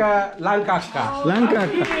 මේක ලංකා අක්කා. ලංකා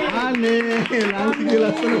අක්කා. අනේ ලංකාවේ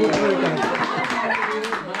ලස්සන ෆොටෝ එකක්.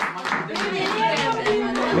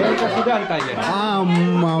 මේක සුදන්ත අයියා.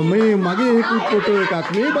 අම්මා මේ මගේ ෆොටෝ එකක්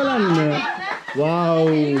මේ බලන්න. වව්.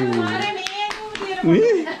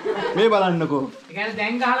 මේ බලන්නකෝ. ඒ කියන්නේ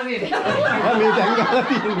දැන් ගහලා තියෙන්නේ. මේ දැන් ගහලා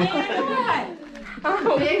තියෙන්නේ.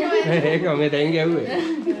 ඒක මේ දැන් ගැව්වේ.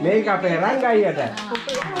 මේක අපේ රංග අයියට.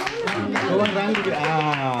 ඕවන් රංග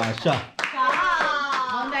ෂා.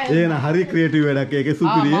 එන හරි ක්‍රියේටිව් වැඩක් ඒකේ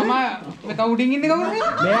සුපිරිය. මම මෙතන උඩින් ඉන්නේ කවුරුද?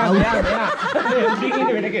 මෙයා මේ උඩින්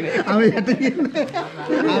ඉන්නේ වෙන කෙනෙක්. ආවේ යටින් ඉන්නේ.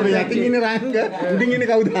 ආවේ යටින් ඉන්නේ රංග උඩින් ඉන්නේ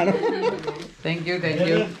කවුද අර? thank you.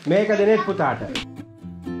 මේක දෙනෙත් පුතාට.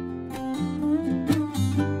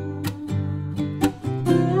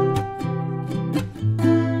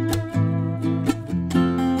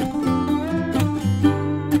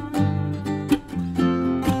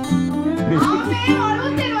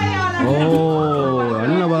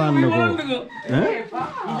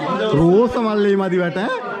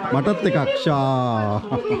 ඊළඟට මටත් එකක් ෂා.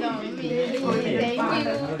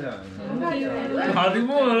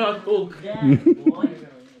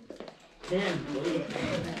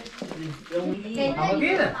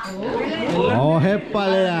 Oh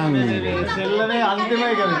heppaleyang. සෙල්ලනේ අන්තිම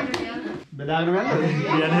එක මේ. බෙදාගෙන යන්න.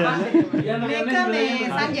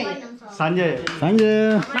 සංජය.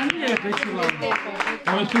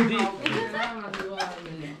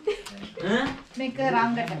 මේක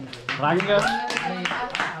රංගට. රංග.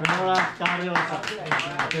 වෙනවා කාර්යවලට.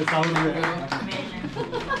 ඒ සවුන්ඩ් එක.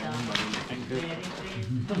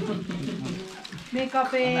 මේක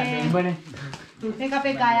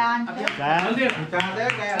අපේ ගයාන්.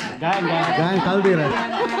 ගායන් කල්දිර.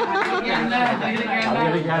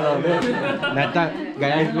 නැත්තම්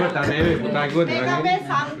ගයන් කිව්වොත් අර ඒ පුතා කිව්වොත් මේක අපේ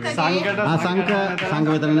සංකේ. සංක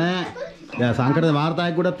මෙතන නෑ. දැන් සංකට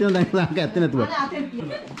වාර්තායක් ගොඩක් තියෙනවා දැන් සංක ඇත්තේ නැතුව.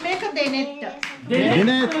 මේක දෙනෙට්ට.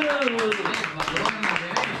 දිනෙත්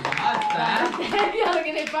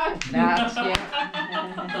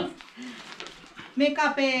මේක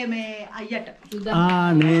අපේ මේ අයියට.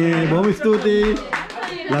 නේ බොහොම ස්තුතියි.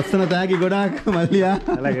 ලස්සන තෑගි ගොඩාක් මල්ලියා.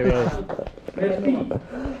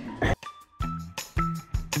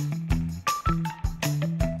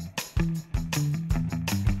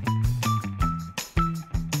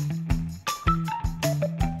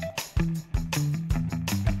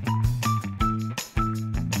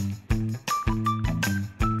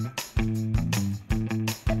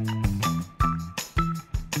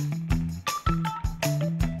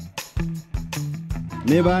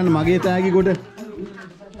 මේ බලන්න මගේ තෑගි ගොඩ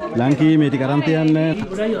ලංකී මේ ටික අරන් තියන්න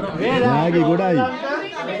තෑගි ගොඩයි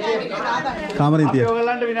කාමරෙන් තිය.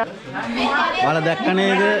 ඔයාලා දැක්ක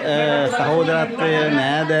නේද සහෝදරත්වය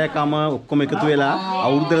නෑදෑකම ඔක්කොම එකතු වෙලා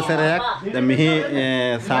අවුරුද්දක සැරයක් දැන් මෙහි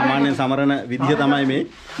සාමාන්‍යයෙන් සමරන විදිහ තමයි මේ.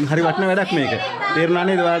 හරි වටින වැඩක් මේක. තේරුණා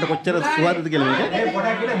නේද ඔයාලට කොච්චර සුවද්ද කියලා මේක?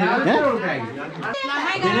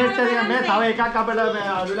 දිනෙට මේ තව එකක් අපිට මේ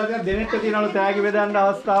අදුලා තියෙන දිනෙට තියනවලු තෑගි බෙදන්න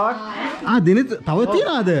අවස්ථාවක්. දිනෙත් තව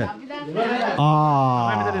තියනවාද?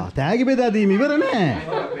 තෑගි බෙදා දීම ඉවර නෑ.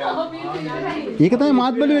 ඒක තමයි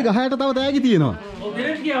මාත් බැලුවේ ගහයට තව තෑගි තියෙනවා.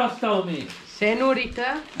 දිනෙට කිය අවස්ථාව මේ. සෙනුරි.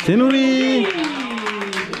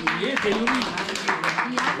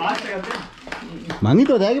 මං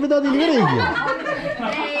හිතුවා තෑගි බෙදා දීම ඉවරයි කියලා.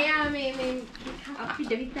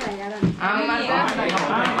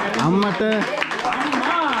 අම්මට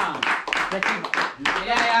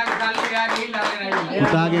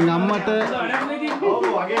පුතාගෙන් අම්මට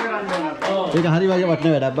ඒක හරි වගේ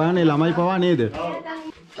වටින වැඩක්. බාන්නේ ළමයි පවා නේද?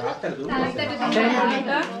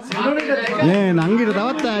 නේ නංගිට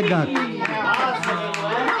තවත් තෑග්ගක්.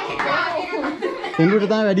 සෙන්ඩුට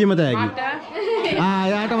තමයි වැඩිම තෑග්ග.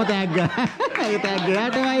 එයාටම තෑග්ග. ඒ තෑග්ග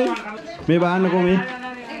එයාටමයි. මේ බාන්නකෝ මේ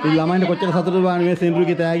ළමයින්ට කොච්චර සතුටුද බාන්නේ මේ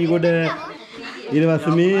සෙන්ඩුගේ තෑගි ගොඩ. ඊට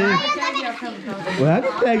පස්සේ මේ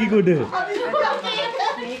ඔයාගේ තෑගි ගොඩ.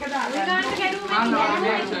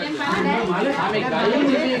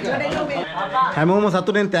 හැමෝම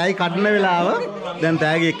සතුටෙන් තෑගි කඩන වෙලාව දැන්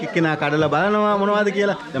තෑගි එක්කෙනා කඩලා බලනවා මොනවද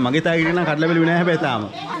කියලා. දැන් මගේ තෑගි ටික නම් කඩලා බැලුවේ නෑ හැබැයි තාම.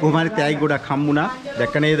 කොහොම හරි තෑගි ගොඩක් හම්බුණා.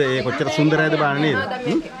 දැක්ක නේද? ඒ කොච්චර සුන්දරයිද බලන්න නේද?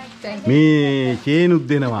 මේ චේනුත්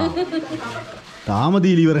දෙනවා. තාම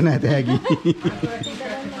දීලා ඉවර නෑ තෑගි.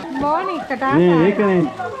 ඒකනේ.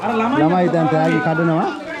 අර ළමයි දැන් තෑගි කඩනවා.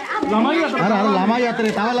 අර ළමයි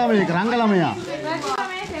අතරේ තව ළමයෙක් රංග ළමයා.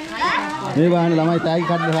 මේ බලන්න ළමයි තෑගි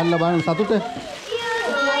කඩලා බලන්න සතුට.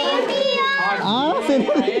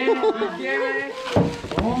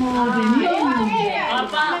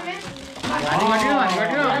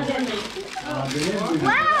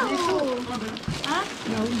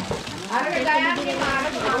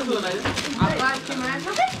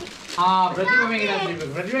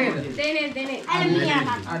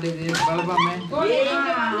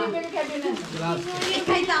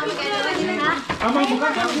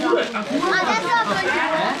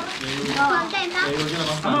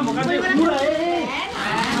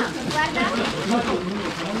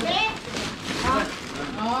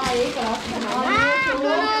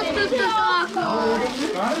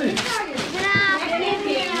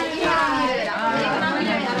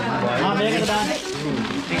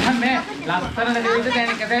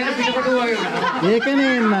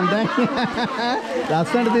 ඒකනේ නන් දැන්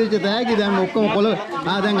ලස්සනට තියච්ච තෑගි දැන් ඔක්කොම කොළ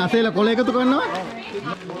දැන් අසේල කොළ එකතු කරනවා.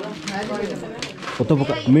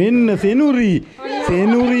 ඔතපොක මෙන්න සෙනුරි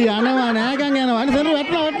යනවා නෑගන් යනවා. අනේ සෙනුරි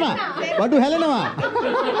වටනවා බඩු හැලෙනවා.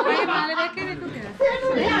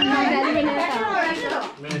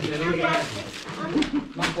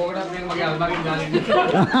 මම පොකටත් මේක මගේ අල්මාරියෙන් දාලා ඉන්නේ.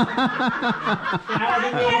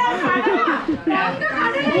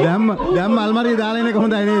 දැම්ම අල්මාරිය දාලා ඉන්නේ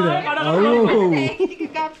කොහොමදයි නේද? ඔව්.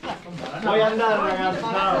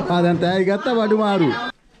 දැන් තෑගි ගත්තා බඩු මාරු.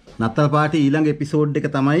 නත්තල් පාටි ඊළඟ එපිසෝඩ් එක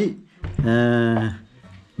තමයි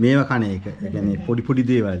මේව කණ එක. ඒ කියන්නේ පොඩි පොඩි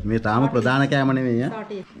දේවල්. මේ තාම ප්‍රධාන කෑම නෙමෙයි.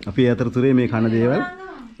 අපි අතරතුරේ මේ කන දේවල්.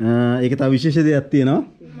 ඒක තව විශේෂ දෙයක් තියෙනවා.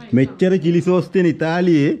 මෙච්චර චිලි සෝස් තියෙන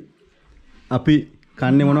ඉතාලියේ අපි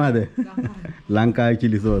කන්නේ මොනවද? ලංකාවේ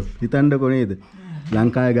චිලි සෝස්. හිතන්නකෝ නේද?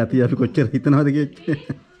 ලංකාවේ ගතිය අපි කොච්චර හිතනවද කියන්නේ.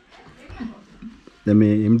 දැන්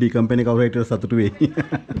මේ MD කම්පැනි කවුරු හිටියොත් සතුටු වෙයි.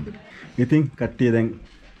 ඉතින් කට්ටිය දැන්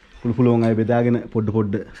පුළු පුළුවන් අය බෙදාගෙන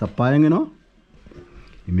පොඩ සප්පායන් වෙනවා.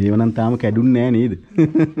 මේව නම් තාම කැඩුන්නේ නැහැ නේද?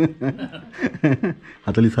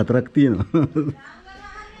 44ක් තියෙනවා.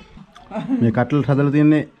 මේ කට්ලට් හදලා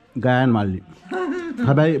තියන්නේ ගායන් මල්ලි.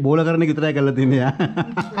 හැබැයි බෝල කරන එක විතරයි කරලා තියන්නේ යා.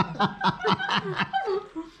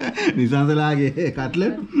 නිසංසලාගේ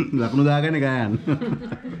කට්ලට් ලකුණු දාගෙන ගායන්.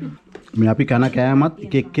 මේ අපි කන කෑමත්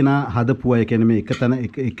එක එක්කෙනා හදපුවා. ඒ කියන්නේ මේ එක තැන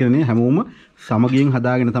එකනේ හැමෝම සමගියෙන්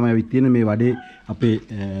හදාගෙන තමයි අවිත් තියෙන්නේ මේ වඩේ අපේ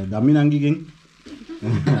දම්මිනංගිගෙන්.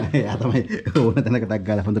 එයා තමයි ඕන තැනකටක්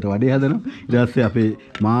ගාලා හොඳට වඩේ හදනවා. ඊට පස්සේ අපේ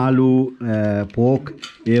මාළු පෝක්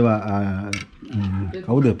ඒවා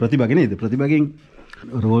කවුද ප්‍රතිභාගේ නේද? ප්‍රතිභාගෙන්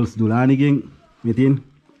රෝල්ස් දුලානිගෙන් මේ තියෙන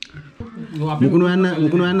මුකුණු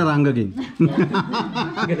යන්න රංගගෙන්.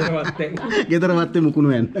 ගෙදර වත්තේ මුකුණු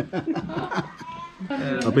යන්න.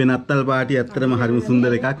 අපේ නත්තල් පාටි ඇත්තටම හරිම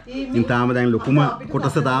සුන්දර එකක්. ඉතින් තාම දැන් ලොකුම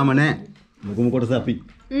කොටස තාම නැහැ. ලොකුම කොටස අපි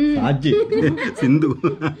සාජ්ජි සින්දු.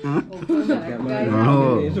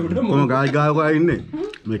 කොහොම ගායකයා ඉන්නේ.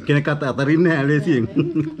 මේ කෙනෙක් අතරින් නැහැ ඇලේසියෙන්.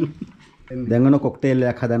 දැන් ඔන කොක්ටේල්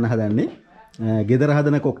එකක් හදන්න හදන්නේ. ගෙදර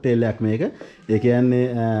හදන කොක්ටේල් එකක් මේක. ඒ කියන්නේ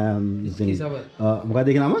මොකක්ද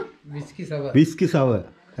ඒකේ නම? Whisky sour.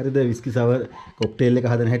 හරිද? විස්කි සවර් කොක්ටේල් එක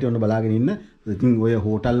හදන හැටි ඔන්න බලාගෙන ඉන්න. ඉතින් ඔය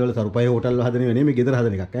හෝටල් වල සරුපයි හෝටල් වල හදන නෙමෙයි මේ ගෙදර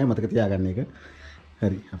හදන එකක්. මතක තියාගන්න එක.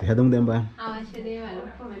 හරි. අපි හදමු දැන් බලන්න. අවශ්‍ය දේවල්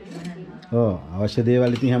කොහොමද? ඔව් අවශ්‍ය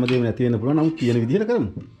දේවල් ඉතින් හැමදේම නැති වෙන්න පුළුවන්. නමුත් කියන විදිහට කරමු.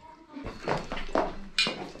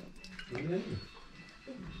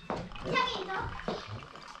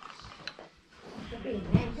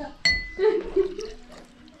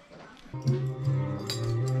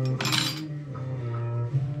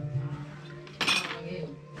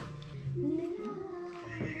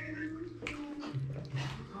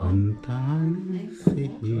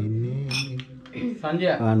 සංජය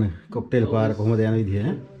ආන කොක්ටේල් පාර කොහොමද යන විදිහ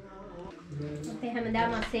ඈ? අපේ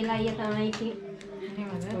හැමදාම අස්සේලා අයියා තමයි ඉතින්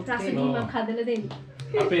රසදීමක් හදලා දෙන්නේ.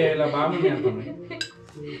 අපේ ඇයිලා බාමුණියා තමයි.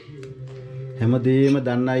 හැමදේම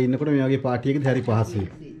දන්න අය ඉන්නකොට මේ වගේ පාටි එකද හරි පහසුයි.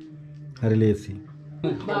 හරි ලේසි.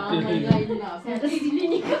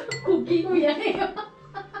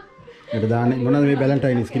 ඒක දාන්නේ මොනවද මේ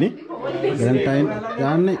වැලන්ටයින් ඉස්කිනේ? වැලන්ටයින්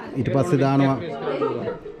දාන්නේ ඊට පස්සේ දානවා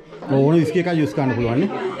ඕන විස්කි එකක් යූස් කරන්න පුළුවන්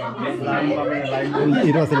නේ.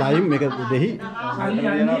 ඊට පස්සේ ලයිම් මේක දෙහි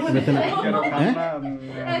මෙතන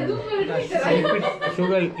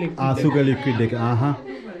ඈ සුගර් ලික්විඩ් එක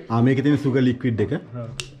මේකේ තියෙන සුගර් ලික්විඩ් එක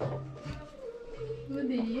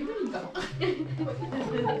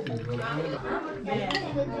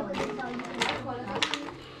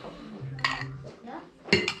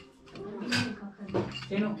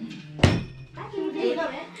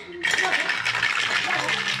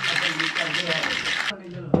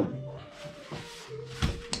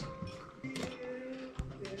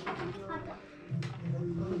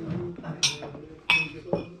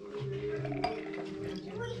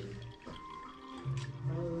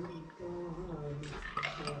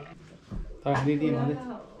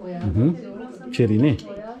චෙරි නේ.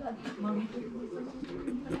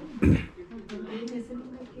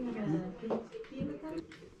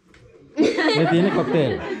 මේ තියෙන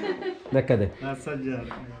කොක්ටේල් දැක්කද?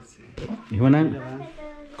 එහෙනම්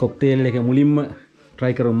කොක්ටේල් එක මුලින්ම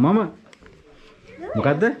try කරමු මම.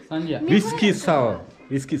 මොකද්ද? Sanjaya whisky sour.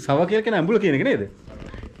 Whisky sour කියලා කියන ඇඹුල කියන එක නේද?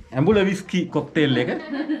 ඇඹුල විස්කි කොක්ටේල් එක.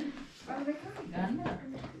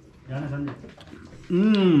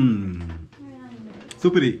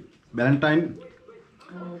 සුපිරි. වැලන්ටයින්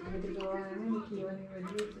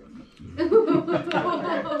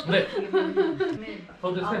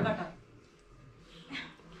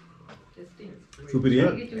සුපිරි.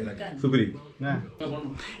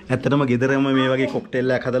 ඇත්තටම ගෙදරම මේ වගේ කොක්ටේල්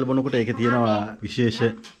එකක් හදලා බොනකොට ඒකේ තියෙනවා විශේෂ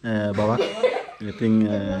බවක්. ඉතින්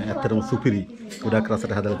ඇත්තටම සුපිරි. ගොඩක්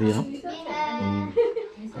රසට හදලා තියෙනවා.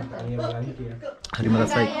 හරිම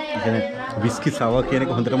රසයි. කියන්නේ විස්කි සවර් කියන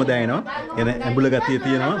එක හොඳටම දැනෙනවා. කියන්නේ ඇඹුල ගතිය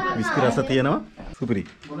තියෙනවා, විස්කි රස තියෙනවා. සුපිරි.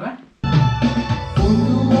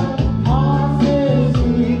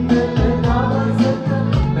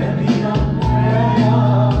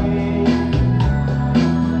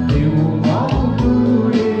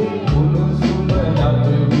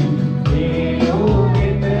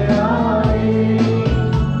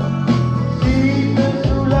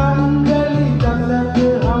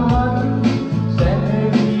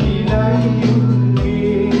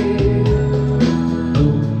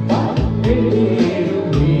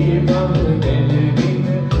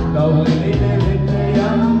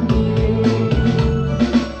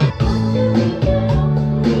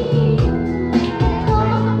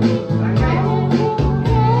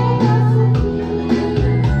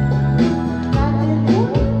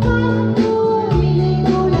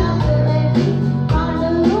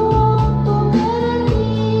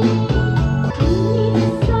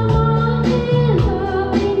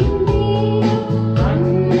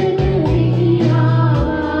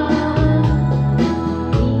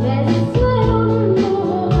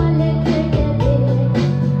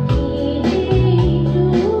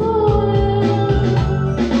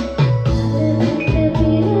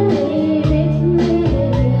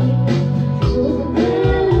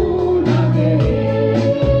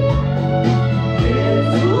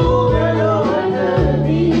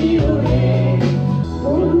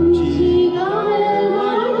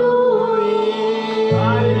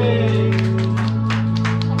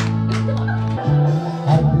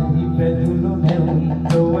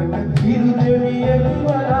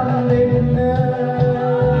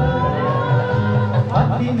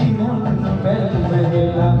 පතිනි මොන්න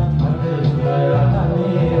බැල්මෙලා අද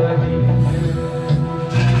සුවයහනේ වදින්න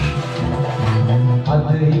අද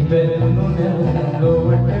ඉබෙන්නු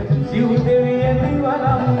නැලොවට සිව් දෙවියනි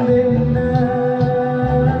වරම් දෙන්න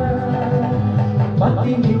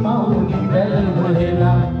පතිනි මවුනි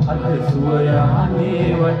බැල්මෙලා අද සුවයහනේ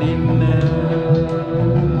වදින්න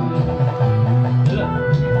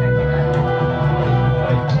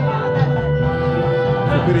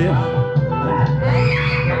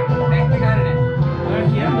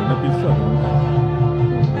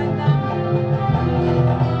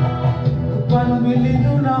වන්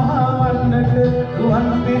විලිදු නහවන්නට රුවන්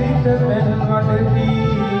පිරිත පැන්වටදී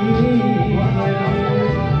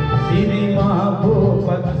සිරිමා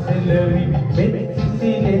බෝපත් සෙලවි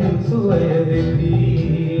මෙත්සිසිලෙන් සුවය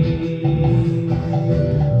දෙදී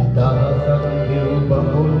දහසක් දෙව්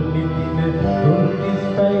බමුල් ලිතින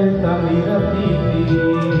තුන්තිස්පය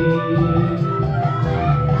තමිරපීදී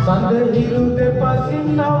සඳහිරු දෙපසින්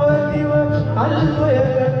නවතිව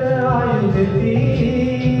කල්පයකට ආයුධෙදී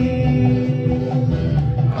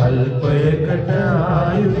කල්පයකට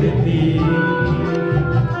ආයුධෙදී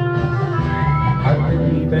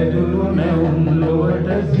අතනි බැදුණු නැවුම් ලොවට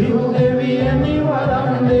සිව් දෙවියනි වරම්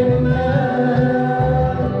දෙන්න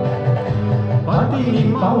පතිනි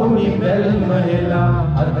මවුනි බැල්මහෙලා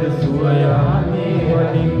අද සුවයානේ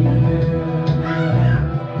වදින්න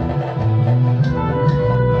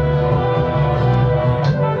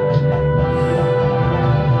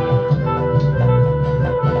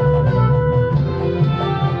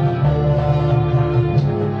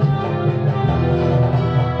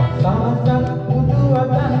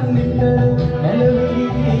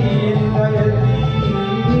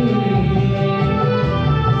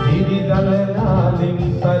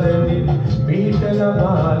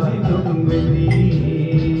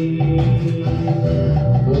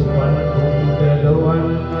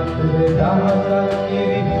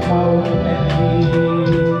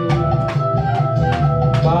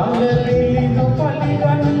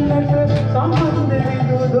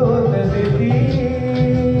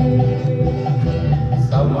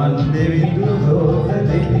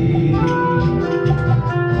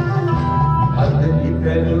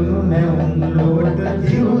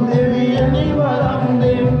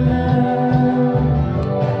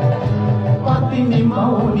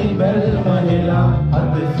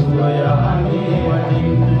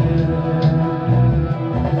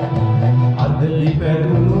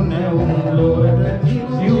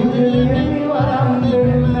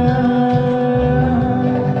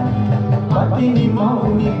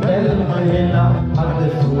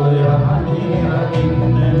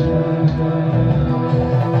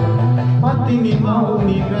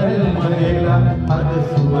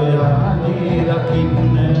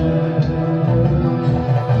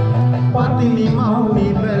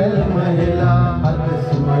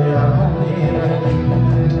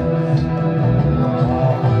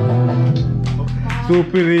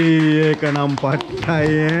සුපිරි එක නම්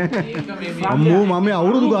පට්ටයි අම්මෝ මම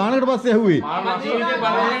අවුරුදු ගානකට පස්සේ ඇහුවේ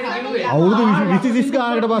අවුරුදු 20 30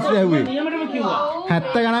 ගානකට පස්සේ ඇහුවේ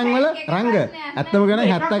 70 ගණන් වල රංග ඇත්තම ගණන්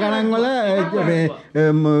 70 ගණන් වල මේ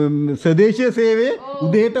ස්වදේශීය සේවයේ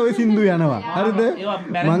උදේට ওই සින්දු යනවා හරිද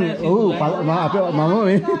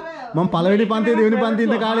මම පළවෙනි පන්තියේ දෙවෙනි පන්තියේ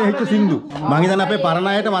ඉන්න කාලේ ඇහිච්ච සින්දු මම හිතන්නේ අපේ පරණ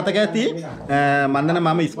අයට මතක ඇති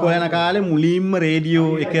මම ඉස්කෝලේ යන කාලේ මුලින්ම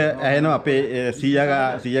රේඩියෝ එක ඇහෙනවා අපේ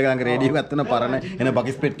සීයාගාංග රේඩියෝ එකක් තියෙන පරණ එන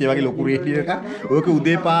බකිස් පෙට්ටිය වගේ ලොකු රේඩියෝ එකක් ඕක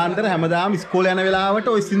උදේ පාන්දර හැමදාම ඉස්කෝලේ යන වෙලාවට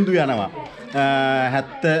ওই සින්දු යනවා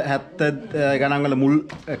 70 ගණන් වල මුල්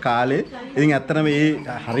කාලේ ඉතින් ඇත්තටම මේ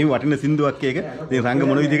හරි වටින සින්දුවක් එක ඉතින් රංග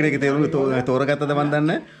මොන විදිහකට ඒක තෝරගත්තද මන්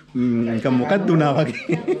දන්නේ ඒක මොකක්ද වුණා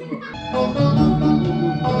වගේ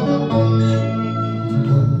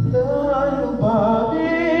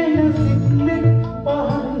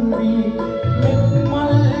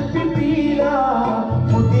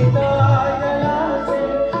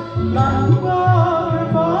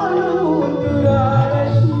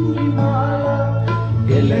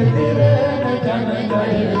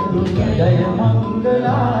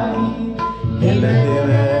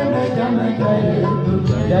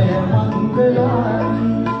जय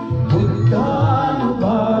मंगलानि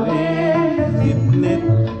बुद्धानुभावेन सिद्धित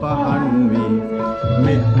पहन्वी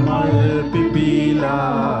मित्मल पिपीला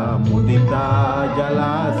मुदिता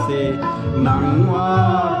जलासे नंवा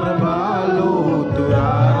प्रभालो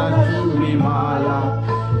तुरारश्मिमाला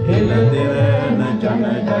हिलदिरन जन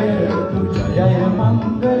जय तु जय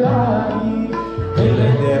मंगलानि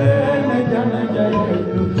हिलदिरन जन जय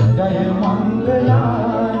तु जय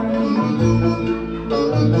मंगलानि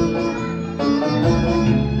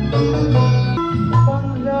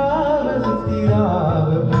पंजाब सिराव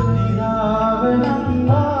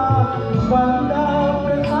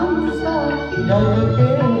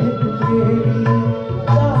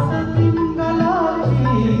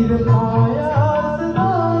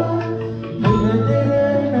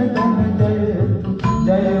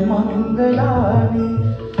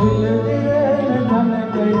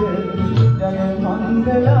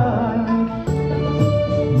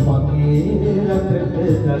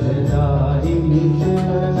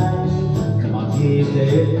මගේ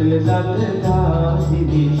දෙයට දලදා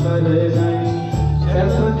හිදි සරණයි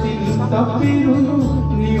සැපතින් සපිරුණු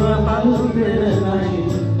නිවහල් පෙරණයි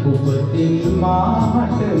උපතින්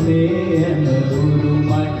මාහට මේ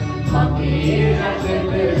ඇමරුරුමයි මගේ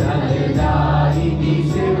රටට දලදා හිදි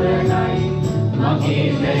සෙවණයි මගේ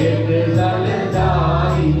දෙයට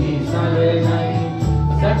දලදා හිදි සරණයි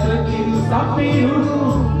සැපතින් සපිරුණු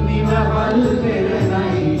නිවහල්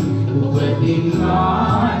පෙරණයි උපතින්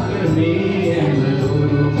මාහට මේ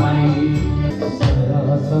ඇමරුරුමයි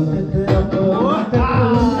සරසමත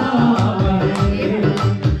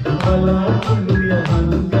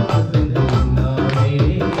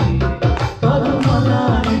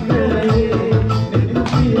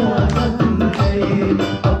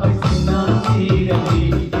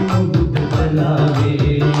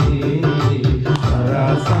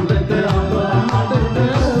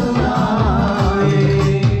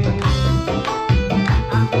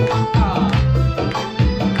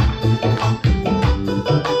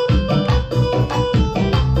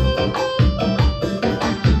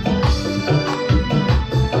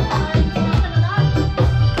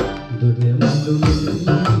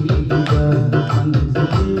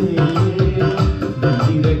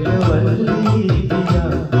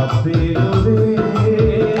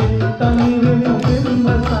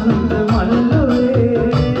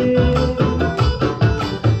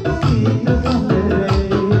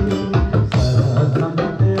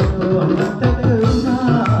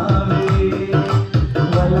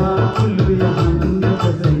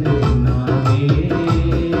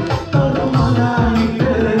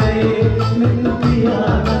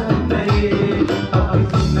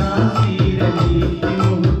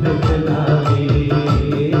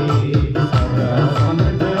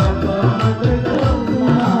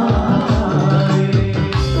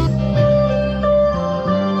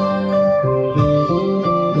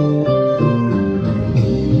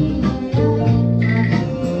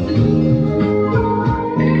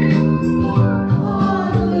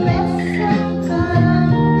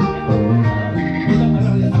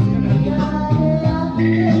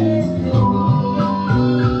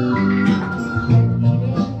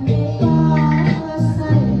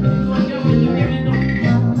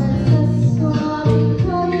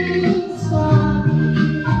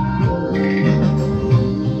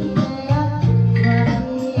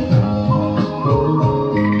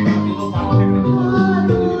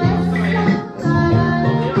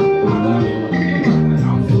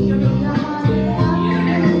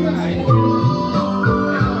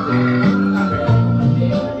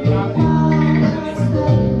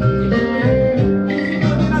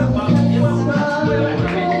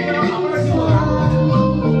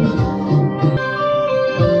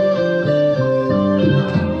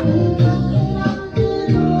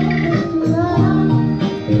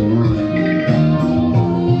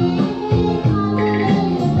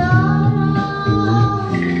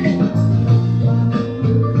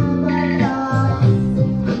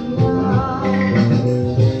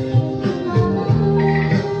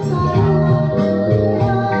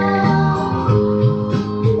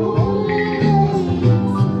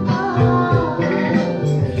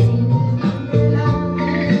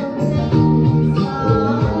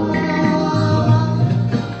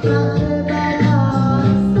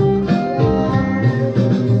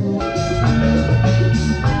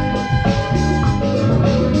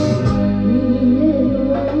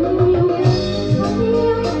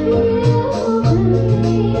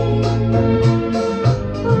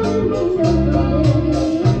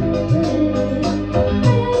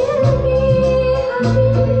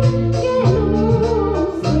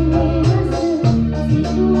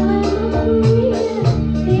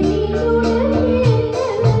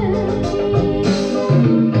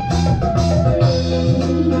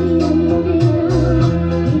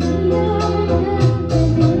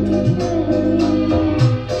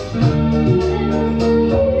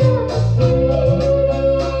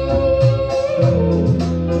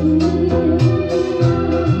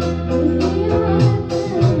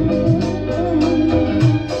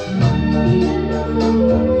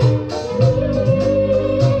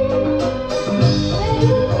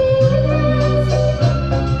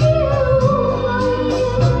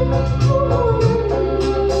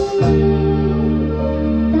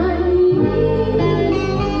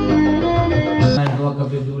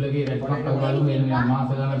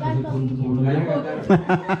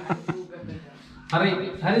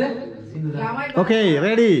Okay,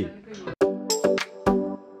 ready.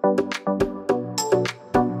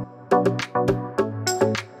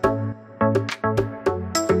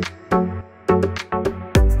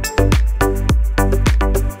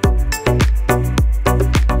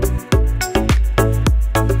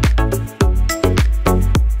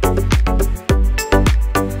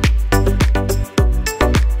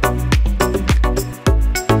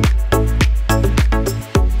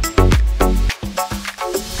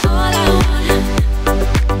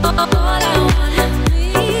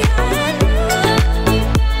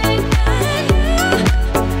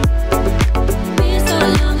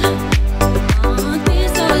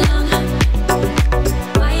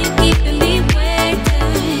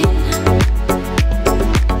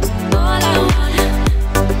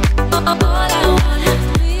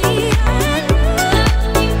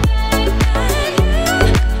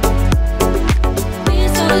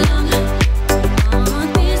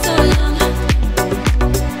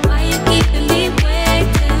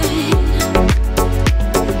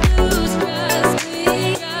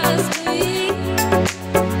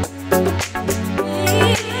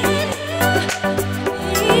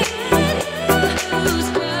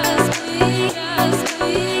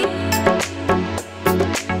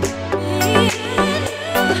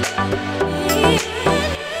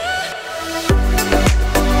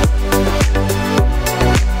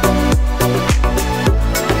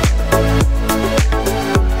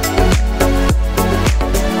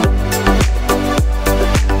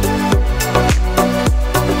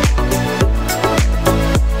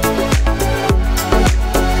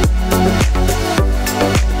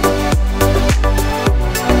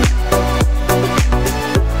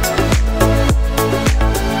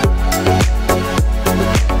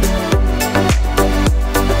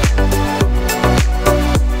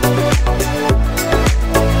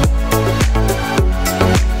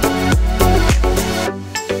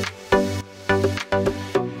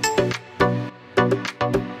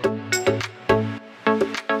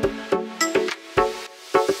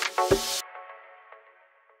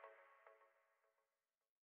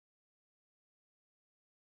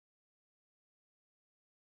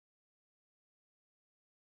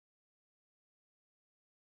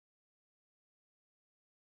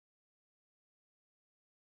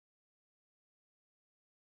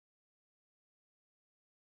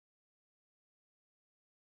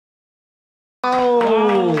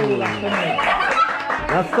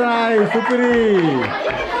 ලස්සනයි සුපිරි.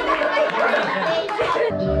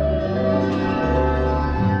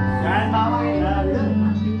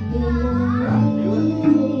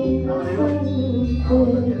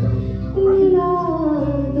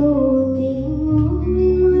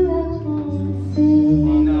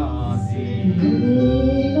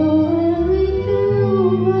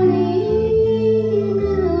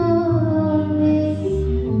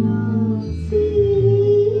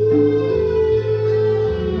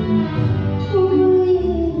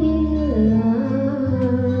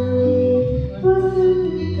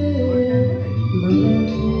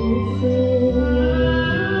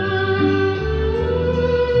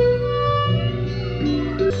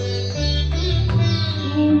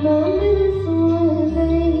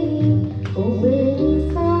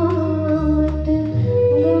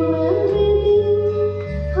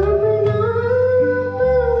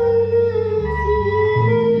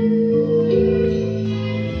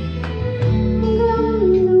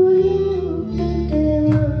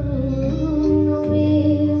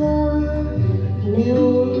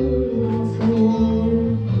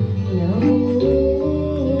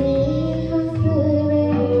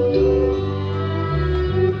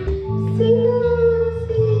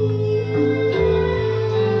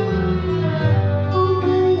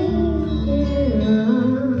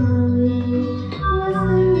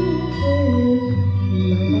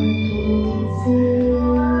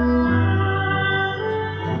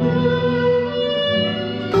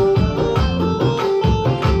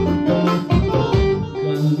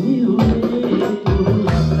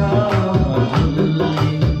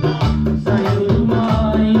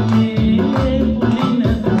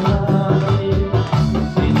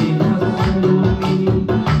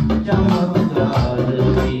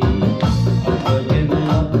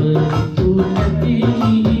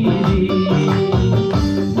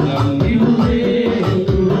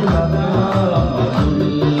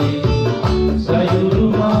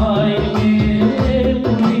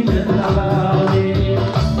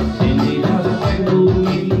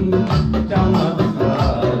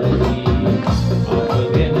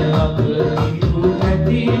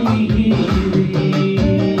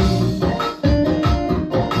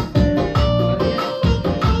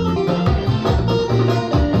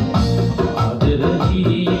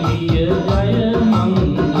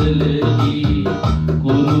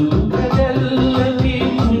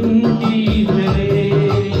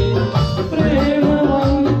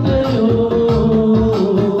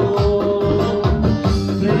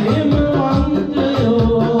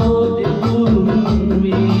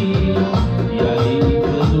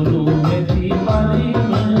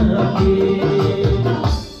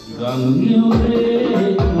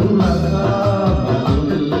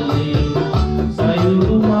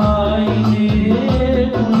 Sayuru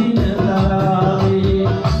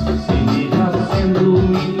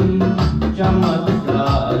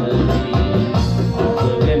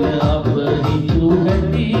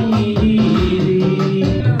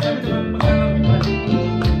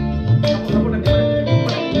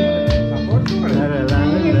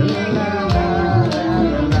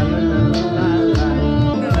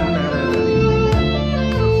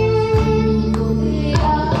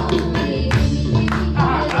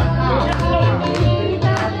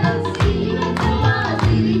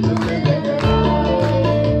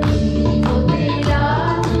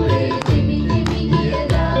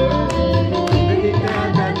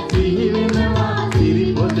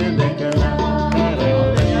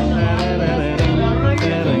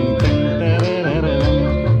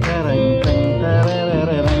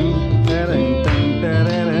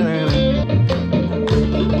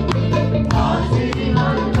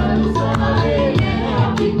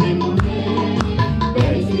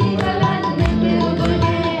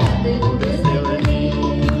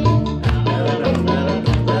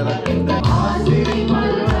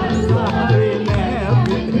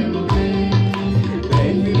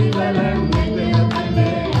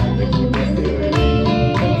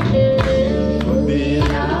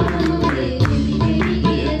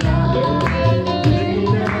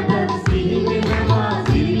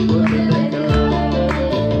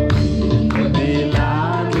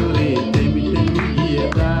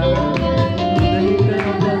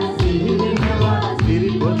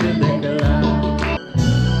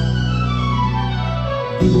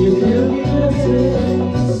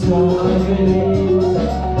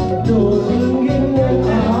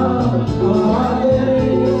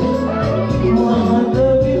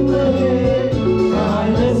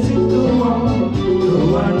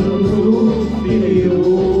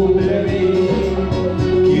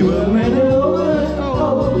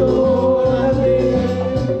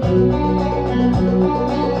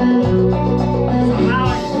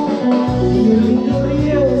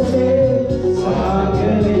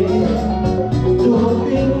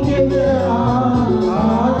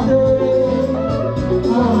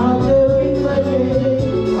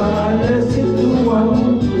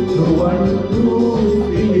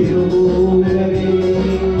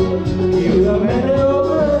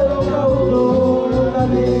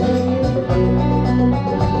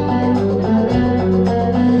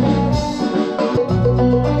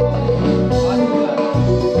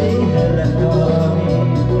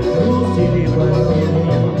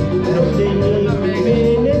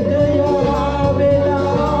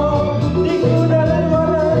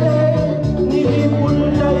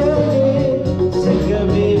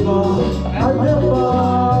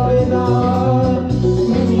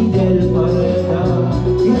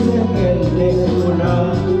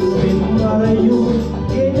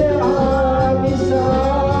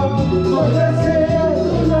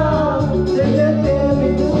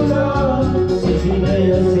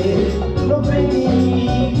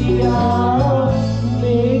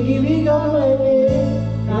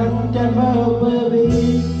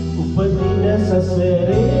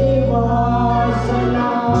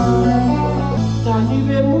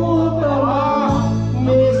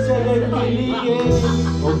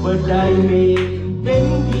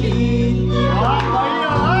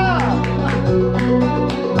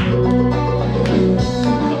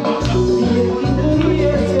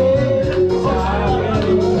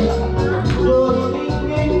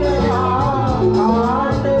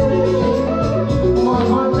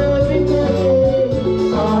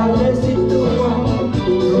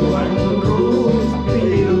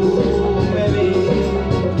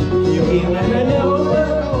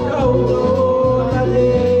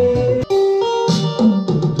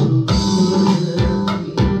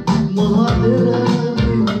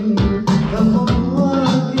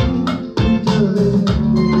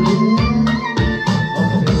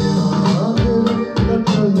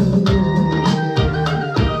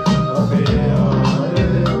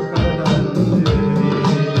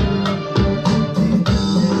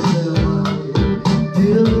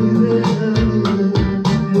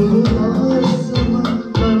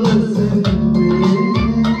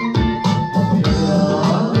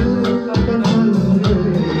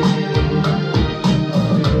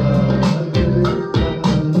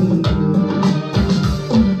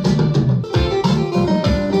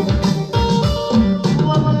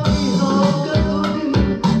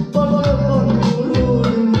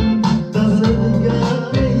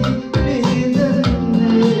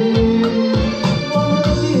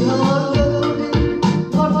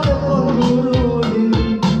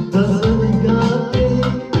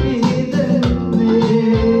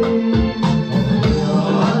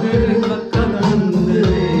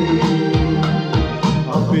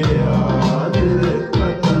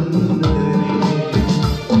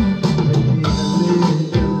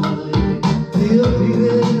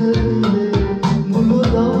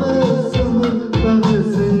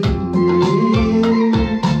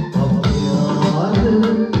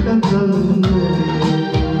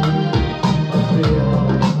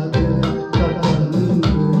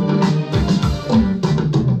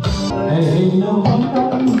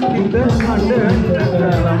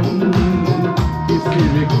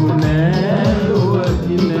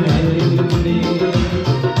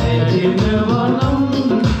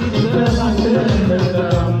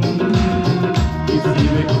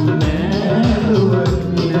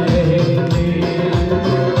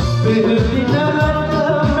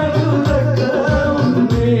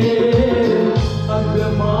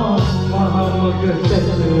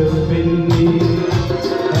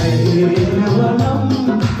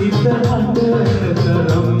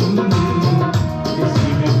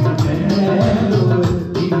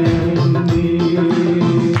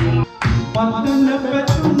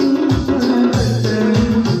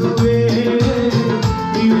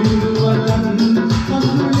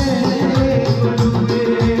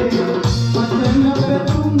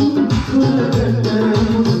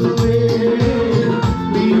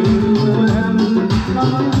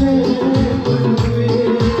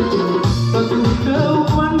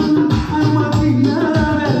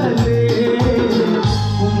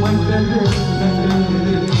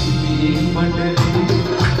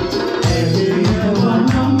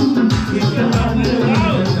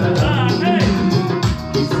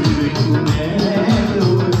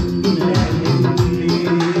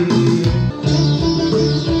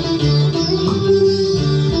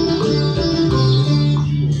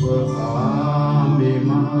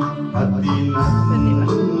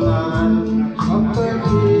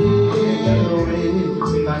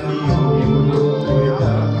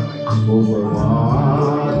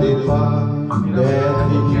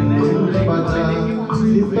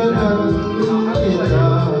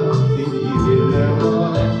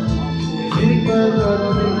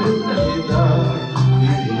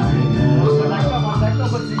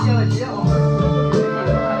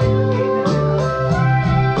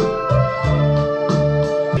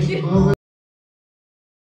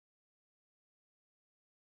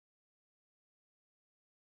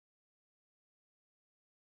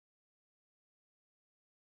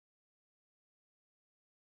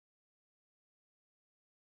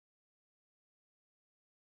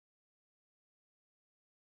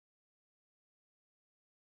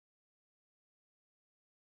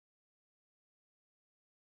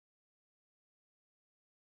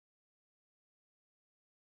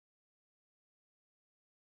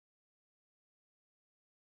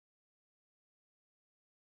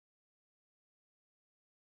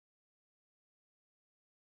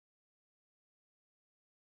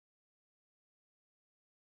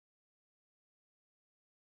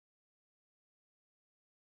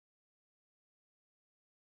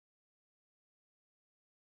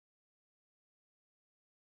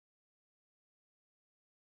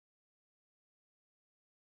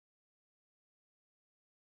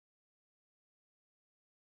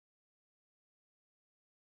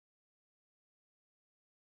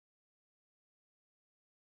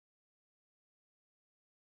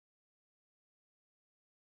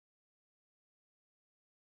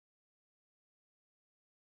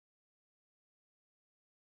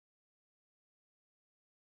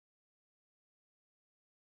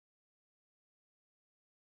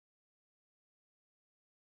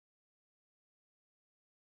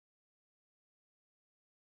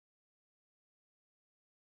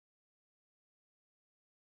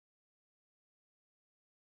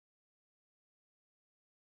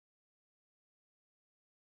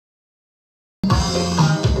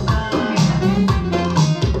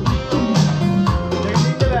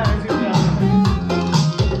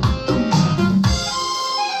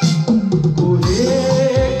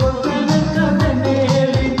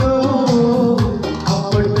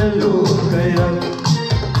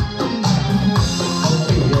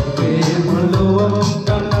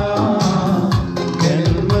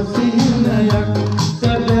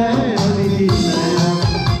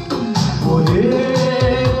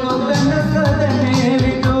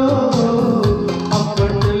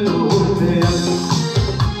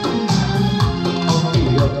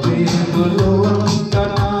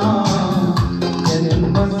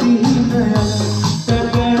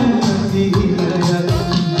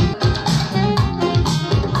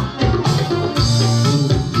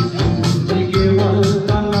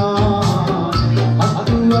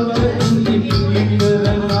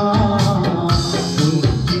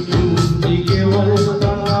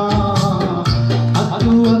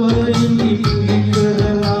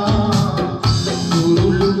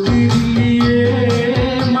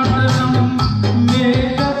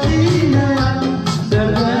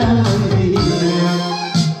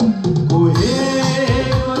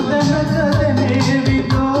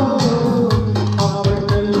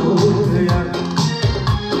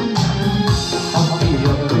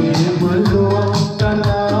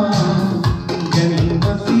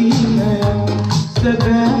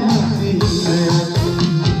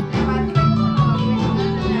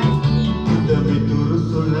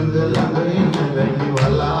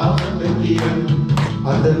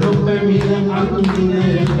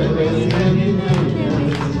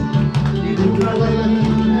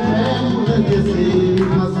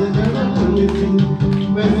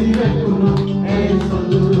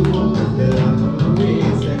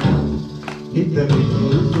It's the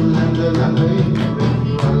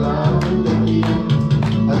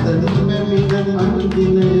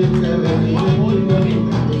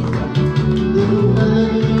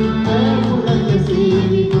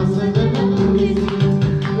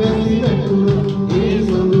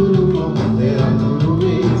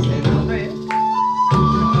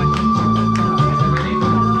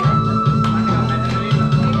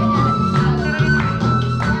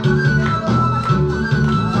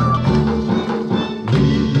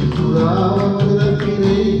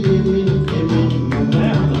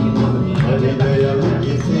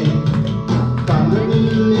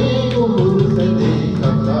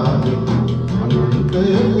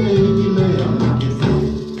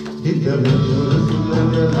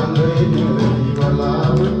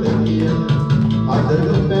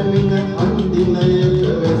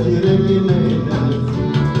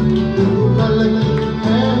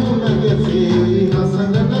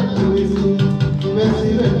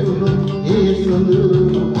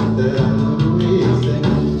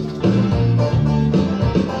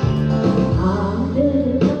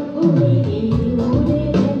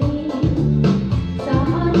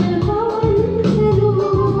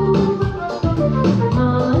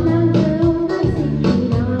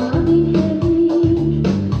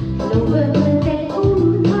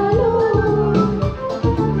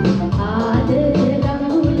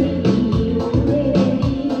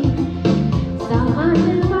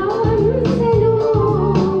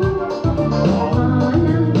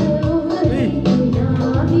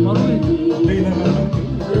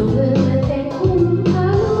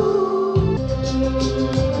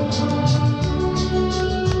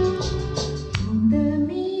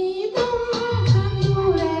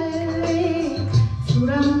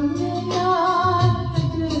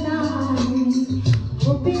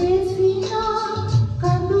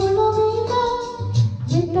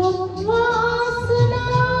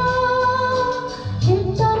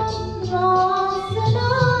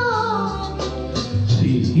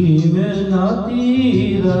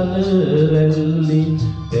රැල්ලි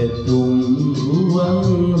ඇතුම් රුවන්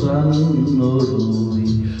රන්නොරුවි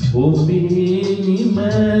ඔබේ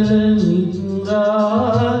නිමැල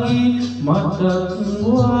නිංගාගි මටත්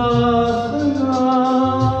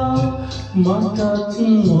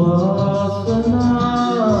වාසනා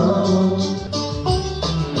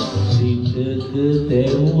සිතක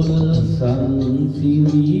තැවුල්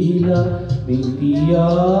සංසිඳීලා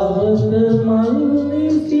මිතියාවත මල්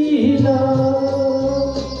නිසීලා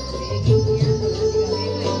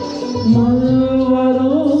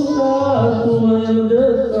මල්වරුසා සුවඳ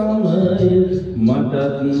සමය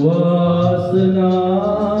මටත් වාසනා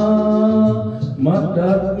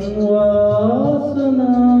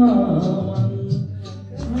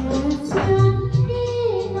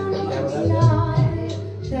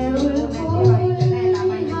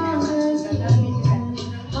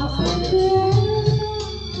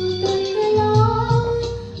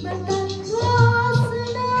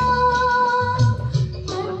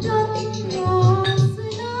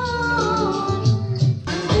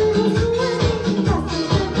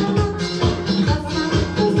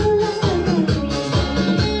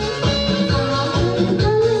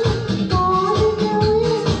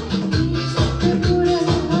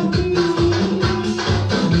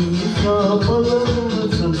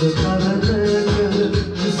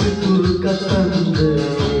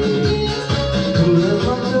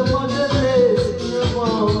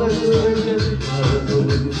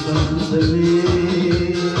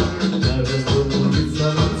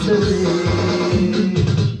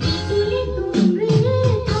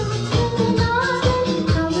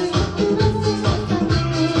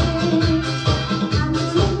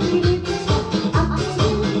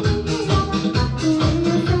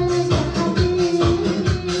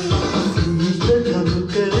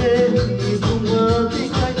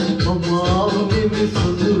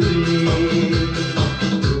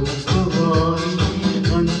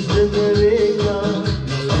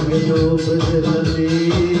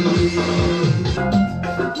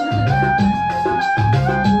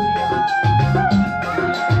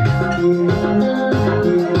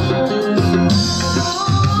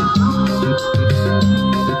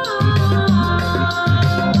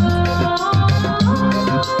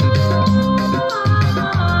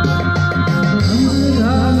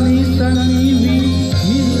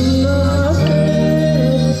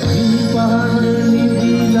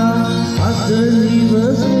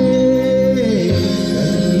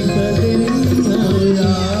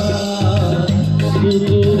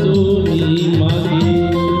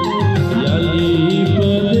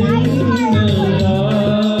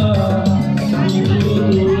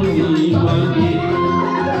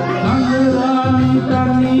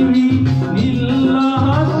නිවි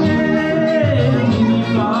නිල්ලහසේ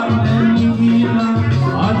නිපාන නිවිලා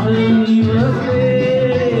අද නිවසේ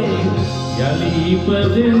යලි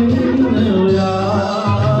ඉපදෙන්න ඔයා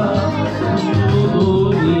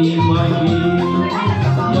සුදුදෝනි මගේ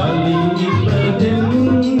යලි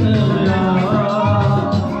ඉපදෙන්න ඔයා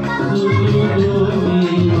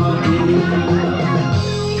සුදුදෝනි මගේ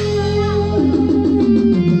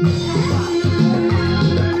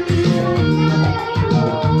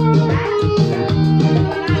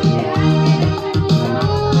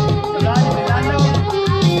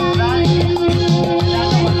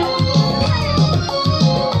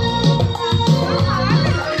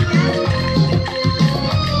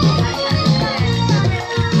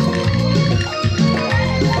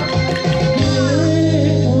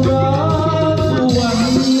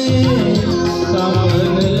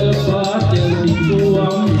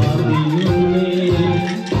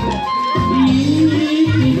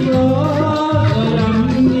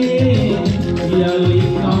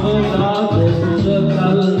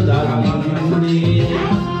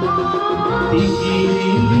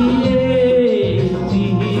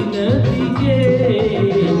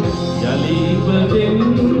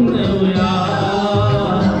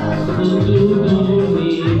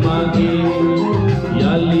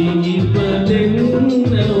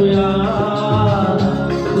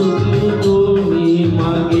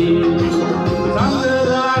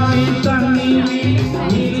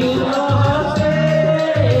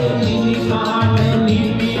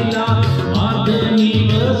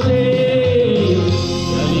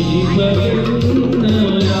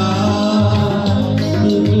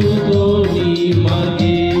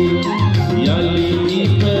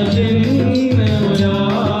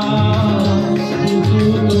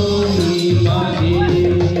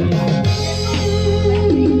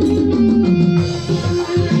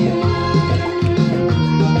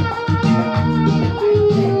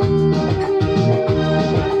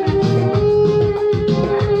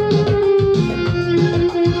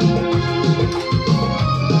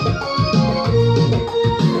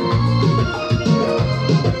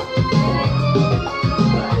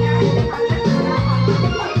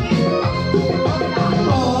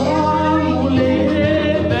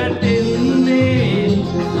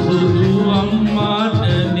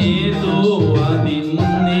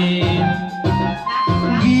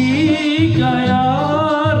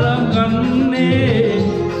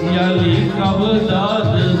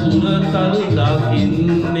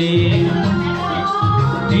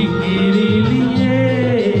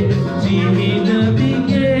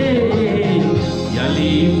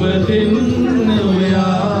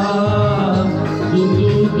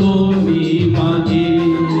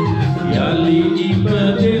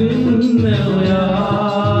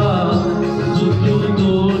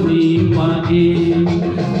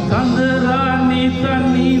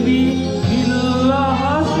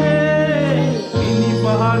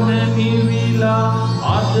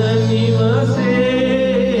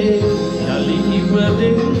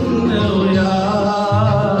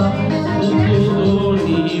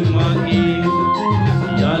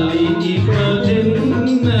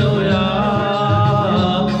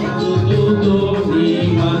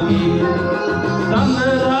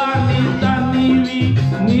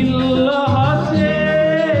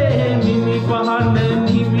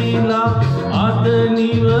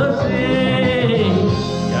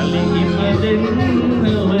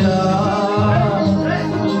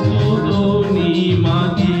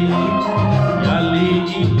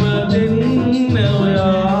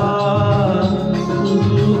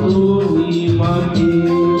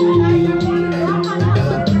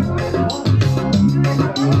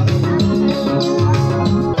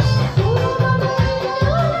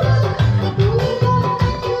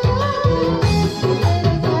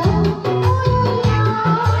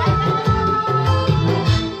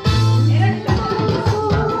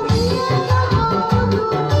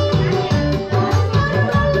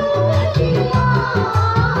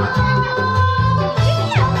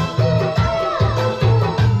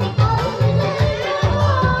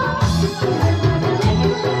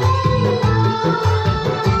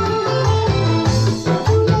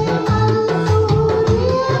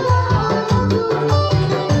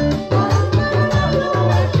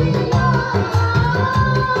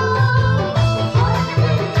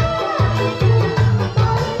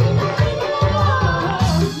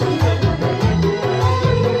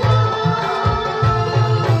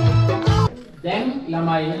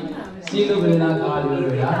සීල වේලා කාල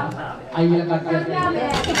වේලා අයියලා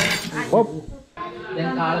කට්ටියක් ඔප්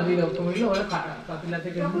දැන් කාලා බීලා ඔක්කොම ඉන්න ඔය කපිලත්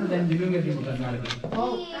එක්ක ඉන්න දැන් දිනුම් ගෙඩි මුටන් කාලා.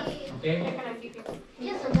 ඔව්. ඒ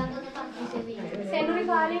සෙනුරි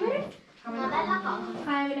කාලේ වෙන්නේ?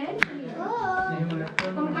 කාය වෙන්නේ?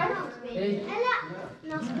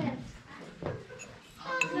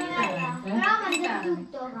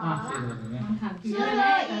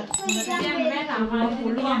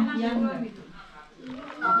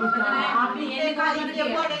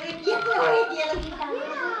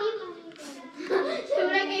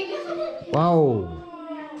 Wow.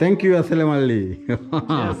 Thank you Asalamalli.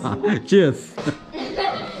 Cheers.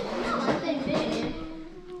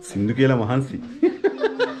 Sindu කියලා මහන්සි.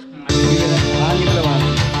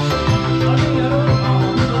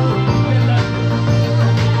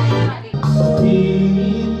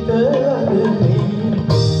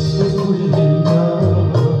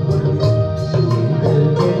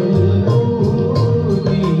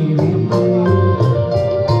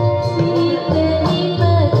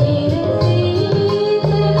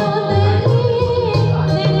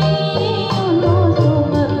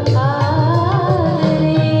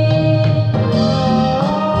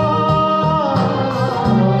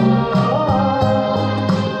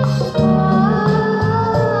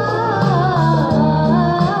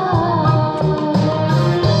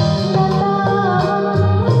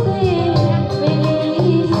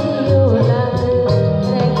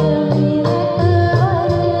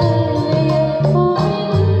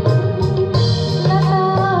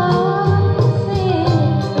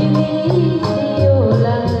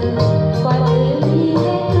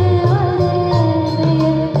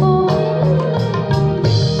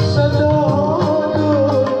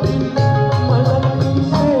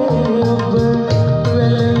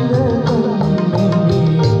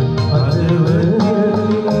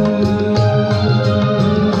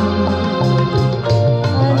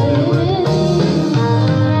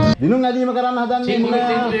 දිනුම් ඇදීම කරන්න හදන්නේ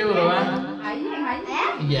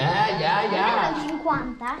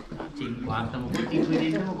Cinquanta මොකද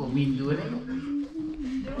ඉන්නේ මොකෝ මින්දුවනේ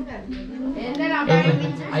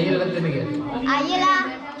අයියලා දෙන්න කියලා අයියලා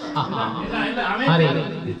හරි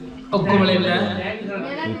ඔක්කොම ලෙන්න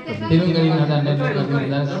දිනුම් ගලින් හදන්න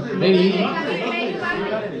රෙඩි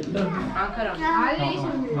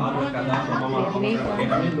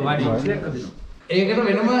ඒකට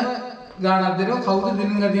වෙනම ගානක් දෙනවා කවුද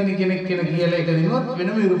දිනුම් ගදින්නේ කෙනෙක් කියලා එක දිනුවත්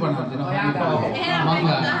වෙනම විරුපණක් දෙනවා මං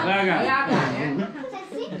ගන්න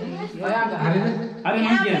හරිද? හරි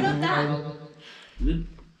මං කියන්නේ.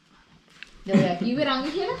 දැන් කිව්වේ රංග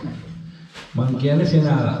කියලා? මං කියන්නේ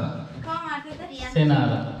සෙනාරා.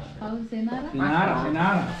 සෙනාරා. කවුද සෙනාරා?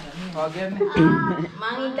 සෙනාරා. කවුද කියන්නේ?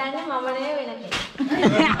 මං හිතන්නේ මම නේ වෙන කෙනෙක්.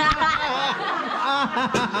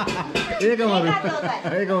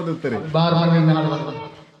 ඒකම උත්තරේ. බාහිර මරින්න හදන්න.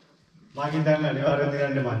 මගෙන් දැන් අනිවාර්යෙන්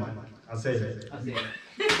දෙන්න මම අසේ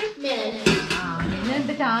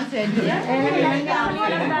මෙන්නට chance වැඩි.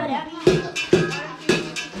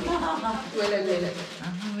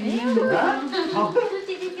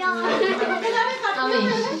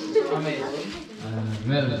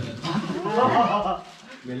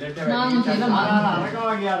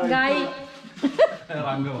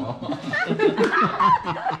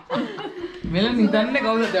 මෙලන් හිතන්නේ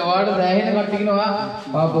කවුද? ඔයාලට දැනෙන කට්ටිය කියනවා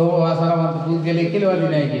බොහොම වාසනාවන්ත පුද්ගලයෙක් කියලා වගේ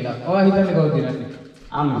නෑ කියලා. ඔයා හිතන්නේ කවුද කියන්නේ?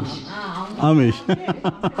 ආමිෂ්.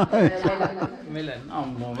 මෙලන්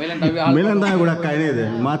අම්මෝ මෙලන් අපි මෙලන් තමයි ගොඩක් අය නේද?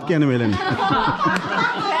 මාත් කියන්නේ මෙලන්.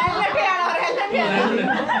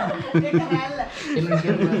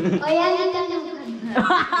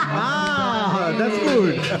 That's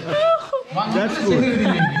good. That's good.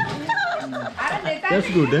 That's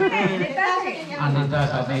good. Anita,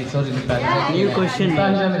 sorry. New question.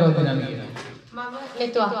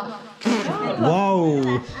 Wow.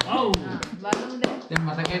 දැන්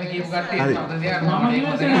මතකයෙන් කියපු කට්ටිය හරි. මතක තියාගන්න මම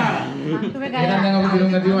එහෙනම් දැන් අපි දිනුම්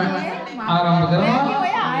ගතියම ආරම්භ කරනවා.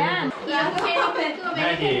 ඔය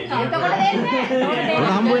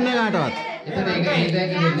හම්බ වෙන්නේ කාටවත්? එතන ඒක හේතයක්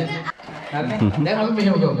දෙන්නේ. හරිනේ. දැන් අපි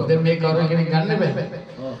මෙහෙම කරමු. දැන් මේ කවුරු කෙනෙක් ගන්න බෑ.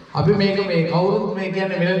 අපි මේක මේ කවුරුත් මේ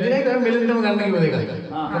කියන්නේ මෙලන් දිනේ දැන් මෙලන්ටම ගන්න කිව්ව දෙකයි.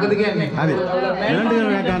 මොකද කියන්නේ? හරි. මෙලන්ට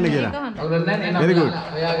ගන්න කියලා. කවුරුත් නැහැ නේද? Very good.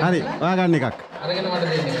 හරි. ඔයා ගන්න එකක්. අරගෙන මට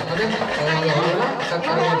දෙන්න. හරිද? එකක්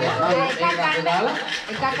අරගෙන දෙන්න.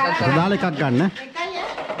 දාලා එකක් ගන්න.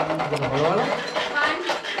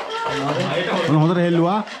 මොන හොඳට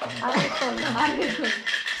හෙල්ලුවා.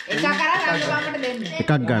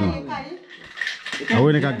 එකක් ගන්න.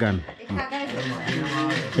 අවුන එකක් ගන්න.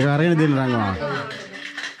 ඒක අරගෙන දෙන්න රංගනවා.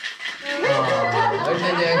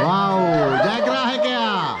 Wow,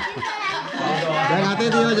 ජයග්‍රාහකයා. දැන් අතේ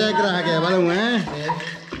තියෙන ජයග්‍රාහකයා බලමු ඈ.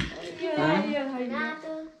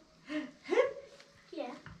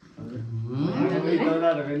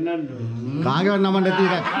 කාගේවත් නම නැති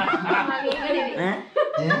එකක්.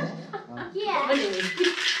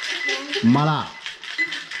 මලා.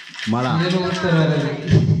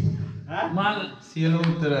 සියලුම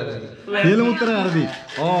උත්තර වැරදි.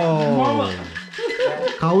 ඕ.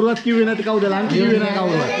 කවුරුවත් කිව්වේ නැති කවුද? ලං කිව්වේ නැහැ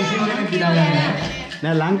කවුරුවත්.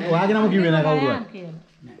 නෑ ලං ඔයාගේ නම කිව්වේ නැහැ කවුරුවත්.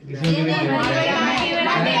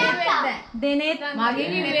 දෙනෙත් මගේ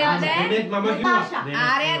කිව්වේ නැහැ. දෙනෙත් මම කිව්වා.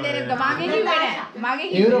 ආර්ය දෙනෙත් මගේ කිව්වේ නැහැ. මගේ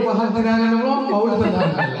කිව්වේ. ඒවර පහක් ගන්න ඕන පවුල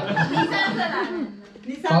සඳහන් කරලා.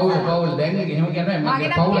 පවුල දැන් එහෙම කියන්නේ මගේ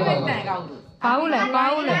පවුල පවුල.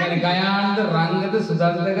 يعني ගයාන්ද රංගද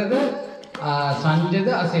සුදන්තකද සංජයද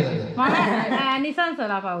අසේලද මම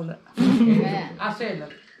නිසංසලා පවුල. අසේල.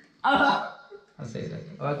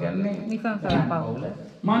 ඔය කියන්නේ නිසංසලා පවුල.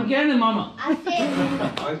 මං කියන්නේ මම.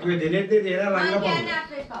 ඔය කිව්වේ දෙනෙත් දේලා රංග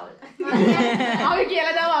පවුල. අපි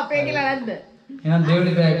කියලා දාව අපේ කියලා නැද්ද? එහෙනම්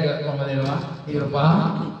දෙවනි බෑග් මම දෙනවා. ඊට පහ.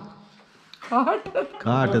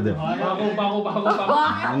 කාටද?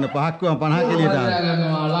 අන්න පහක් වුණා 50 කෙලියට ආවා.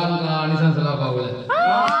 ගන්නවා ලංකා නිසංසලා පවුල.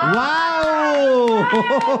 වව්!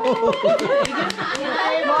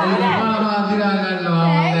 මාමා දිරා ගන්නවා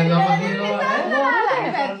මම දැන් ගම කියනවා.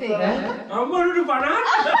 අම්මලුට 50.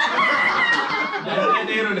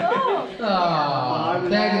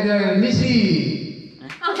 තෑගි දිරා නිසි.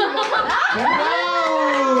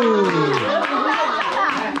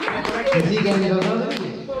 නිසි කියන්නේ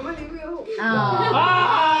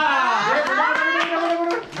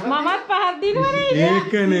මමත් පහක් දිනවනේ.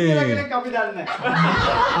 ඒකනේ. අපි දන්නේ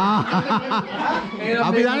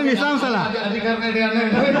අපි දන්නේ නිසංසලා. අධිකරණයට යන්න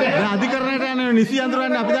වෙනවා. දැන් අධිකරණයට යන නිසි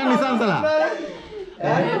අඳුරන්නේ අපි දන්නේ නිසංසලා.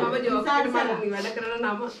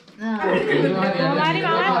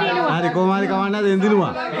 හරි කොමාරි කවන්න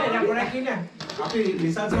දෙන්දිනුවා. අපි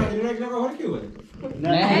නිසංසලා දිනුනා කියලා කවුරු කිව්වද?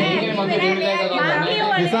 නෑ ඒකේ මගේ දෙවිලා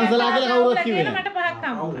නිසංසලා කියලා කවුරුත් කිව්වේ නෑ.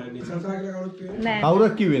 කවුරු නිසංසලා කියලා කවුරුත් කිව්වේ නෑ.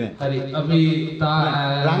 කවුරුත් කිව්වේ නෑ. හරි අපි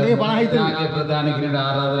රංගේ 50 හිතුවේ. තාගේ ප්‍රධාන කෙනෙකුට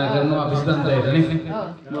ආරාධනා කරනවා අපි සුදන්තයට නේ.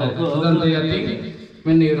 සුදන්තයත්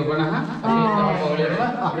මෙන්න ඉර 50 අපි තම පොළේම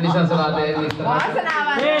අපි නිසංසලා දෙන්න ඉස්සරහ.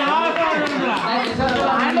 වාසනාවක්. ඒ ආසාවන්දලා. අපි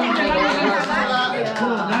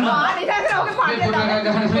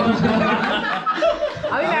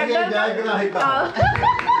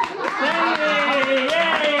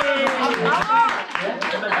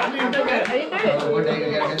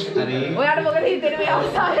ඔයාට මොකද හිතෙන්නේ මේ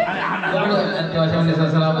අවස්ථාවේ? අත්‍යවශ්‍යම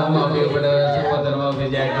නිසංසලා බොහොම අපි ඔබට සුවදනවා ඔබේ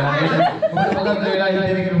ජයග්‍රහණයට. ඔබට මොකද වෙලා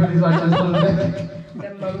හිතෙන්නේ කියලා ප්‍රතිස්පර්ශ කරනවා.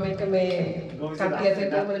 දැන් මම මේක මේ කට්ටියට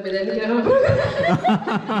එක්කම බෙදලා යනවා.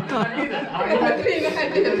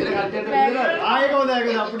 ආයෙ කොහොමද ඒක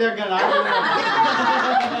අපුඩයක් ගන්න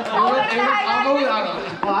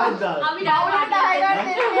ආයෙ අපි ඩවුන්ලෝඩ් කරලා ගන්න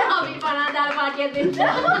අපි 50 දාලා පාටියක් දෙන්න.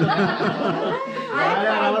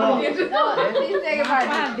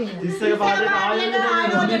 ඉස්සෙක පාඩේ ආයෙ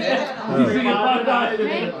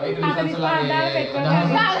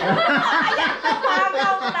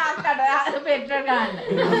පෙට්‍රල් ගන්න.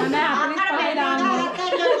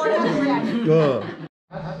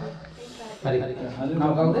 හරි. නම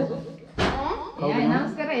කවුද? එයා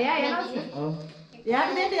එනවුස් කරා එයා එනවුස් කරා.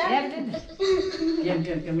 එයාට දෙන්න.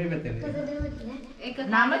 කියන්න මේ පැත්තේ. ඒක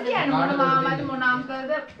නම කියන්නේ මොන මාමද මොන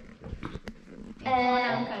අංකල්ද?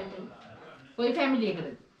 කොයි ෆැමිලි එකද?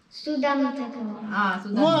 Sudanthaka.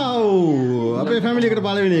 සුදන්තක. වව්! අපේ ෆැමිලි එකට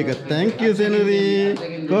පළවෙනි එක. thank you සෙනරි.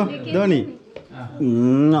 කො දොනි.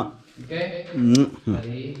 Okay.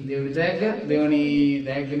 හරි දෙවනි තෑග්ග දෙවනි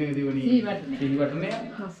තෑග්ගනේ දෙවනි සිහි වටනේ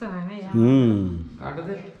ලස්සනනේ යා. කාටද?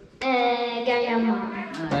 Gayama.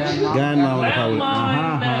 ගෑන් මාමට පවුල්.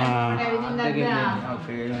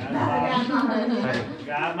 ඕකේ.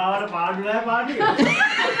 ගාමාවට පාඩු නැහැ පාඩි.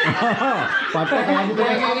 පට්ට කාදු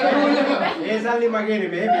ඒ සල්ලි මගේ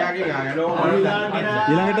නෙමෙයි මෙයාගේ ගාගෙන ඕම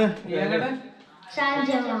ඊළඟට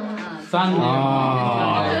Sanjama.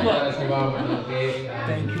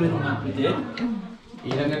 Thank you very much Vije.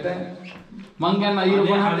 ඊළඟට මං කියන්න අයියෝ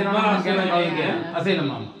 50 දෙනවා මං කියන්න කවුද? අසේල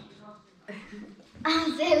මාමා.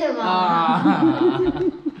 Selama.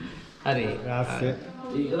 හරි. රාස්සේ.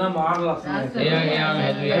 ඒක නම් මාර ලස්සනයි. එයාම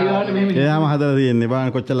හැදුවේ. එයාම හදලා තියෙන්නේ.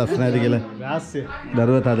 බලන්න කොච්චර ලස්සනයිද කියලා. රාස්සේ.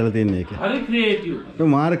 දරුවත් හදලා තියෙන්නේ ඒක. හරි ක්‍රියේටිව්. ඒක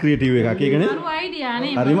මාර ක්‍රියේටිව් එකක්. ඒකනේ. අරු අයිඩියා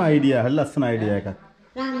නේ. හරිම අයිඩියා. හරි ලස්සන අයිඩියා එකක්.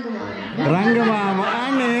 Rangama. රංගමාමා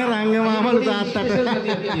අනේ රංගමාමලු තාත්තට.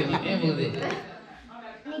 ඒ මොකද?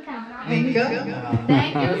 Thank you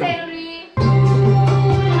Senuri.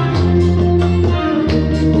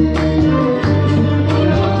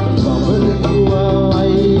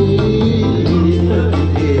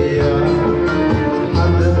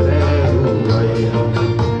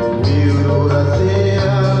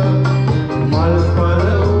 Mal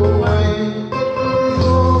para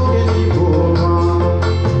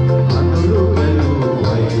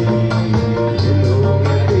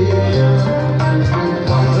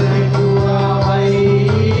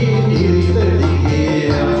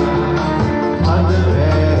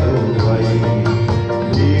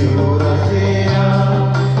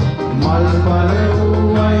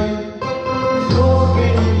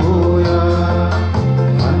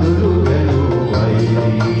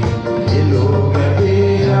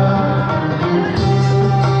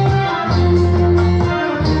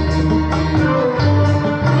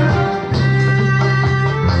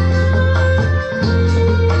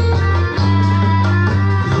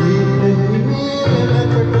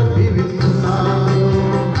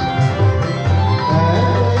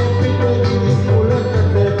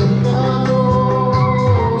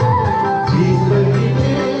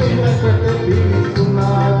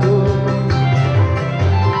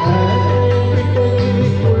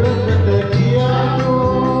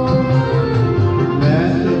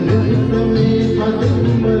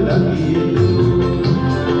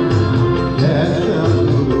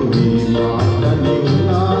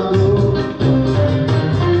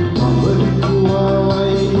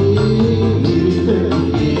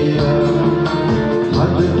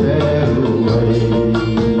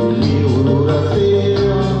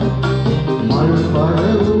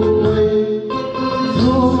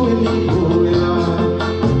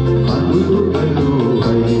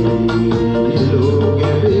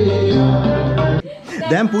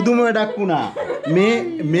වැඩක් වුණා.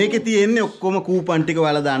 මේකේ තියෙන්නේ ඔක්කොම කූපන් ටික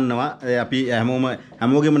වල දාන්නවා. අපි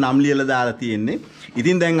හැමෝගෙම නම් ලියලා දාලා තියෙන්නේ.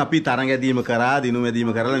 ඉතින් දැන් අපි තරඟ ඇදීම කරා, දිනුම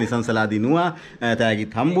ඇදීම කරලා නිසංසලා දිනුවා.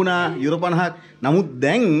 තෑගිත් හම්බුණා යුරෝ 50ක්. නමුත්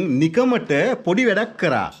දැන් නිකමට පොඩි වැඩක්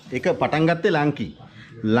කරා. ඒක පටන් ගත්තේ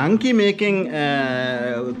ලංකි මේකෙන්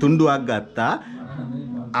තුණ්ඩුවක් ගත්තා.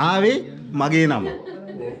 ආවේ මගේ නම.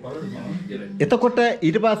 එතකොට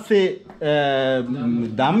ඊට පස්සේ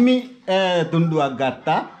ධම්මි තුණ්ඩුවක්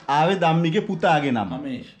ගත්තා. ආවේ ධම්මිගේ පුතාගේ නම.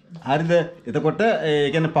 හරිද? එතකොට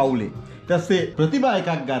ඒ කියන්නේ පවුලේ. ඊට පස්සේ ප්‍රතිභා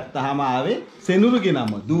එකක් ගත්තාම ආවේ සෙනුරුගේ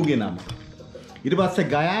නම, දූගේ නම. ඊට පස්සේ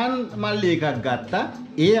ගයාන් මල්ලි එකක් ගත්තා.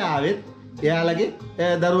 ඒ ආවෙත් එයාලගේ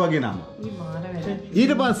දරුවගේ නම.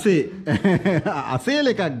 ඊට පස්සේ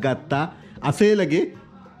අසේල එකක් ගත්තා. අසේලගේ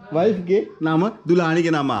වයිෆ්ගේ නම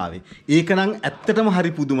දුලානිගේ නම ආවේ. ඒක නම් ඇත්තටම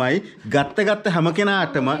හරි පුදුමයි. ගත්ත හැම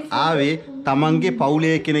කෙනාටම ආවේ තමන්ගේ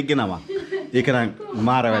පවුලේ කෙනෙක්ගේ නමක්. ඒක නම්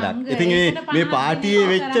මාර වැඩක්. ඉතින් මේ පාටියේ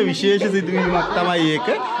වෙච්ච විශේෂ සිදුවීමක් තමයි ඒක.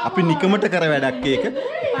 අපි නිකමට කර වැඩක් ඒක.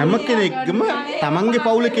 හැම කෙනෙක්ගම තමන්ගේ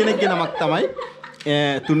පවුලේ කෙනෙක්ගේ නමක් තමයි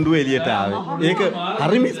තුණ්ඩුව එළියට ආවේ. ඒක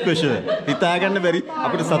හරිම ස්පෙෂල්. හිතා ගන්න බැරි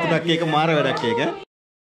අපිට සතුටක් ඒක මාර වැඩක් ඒක.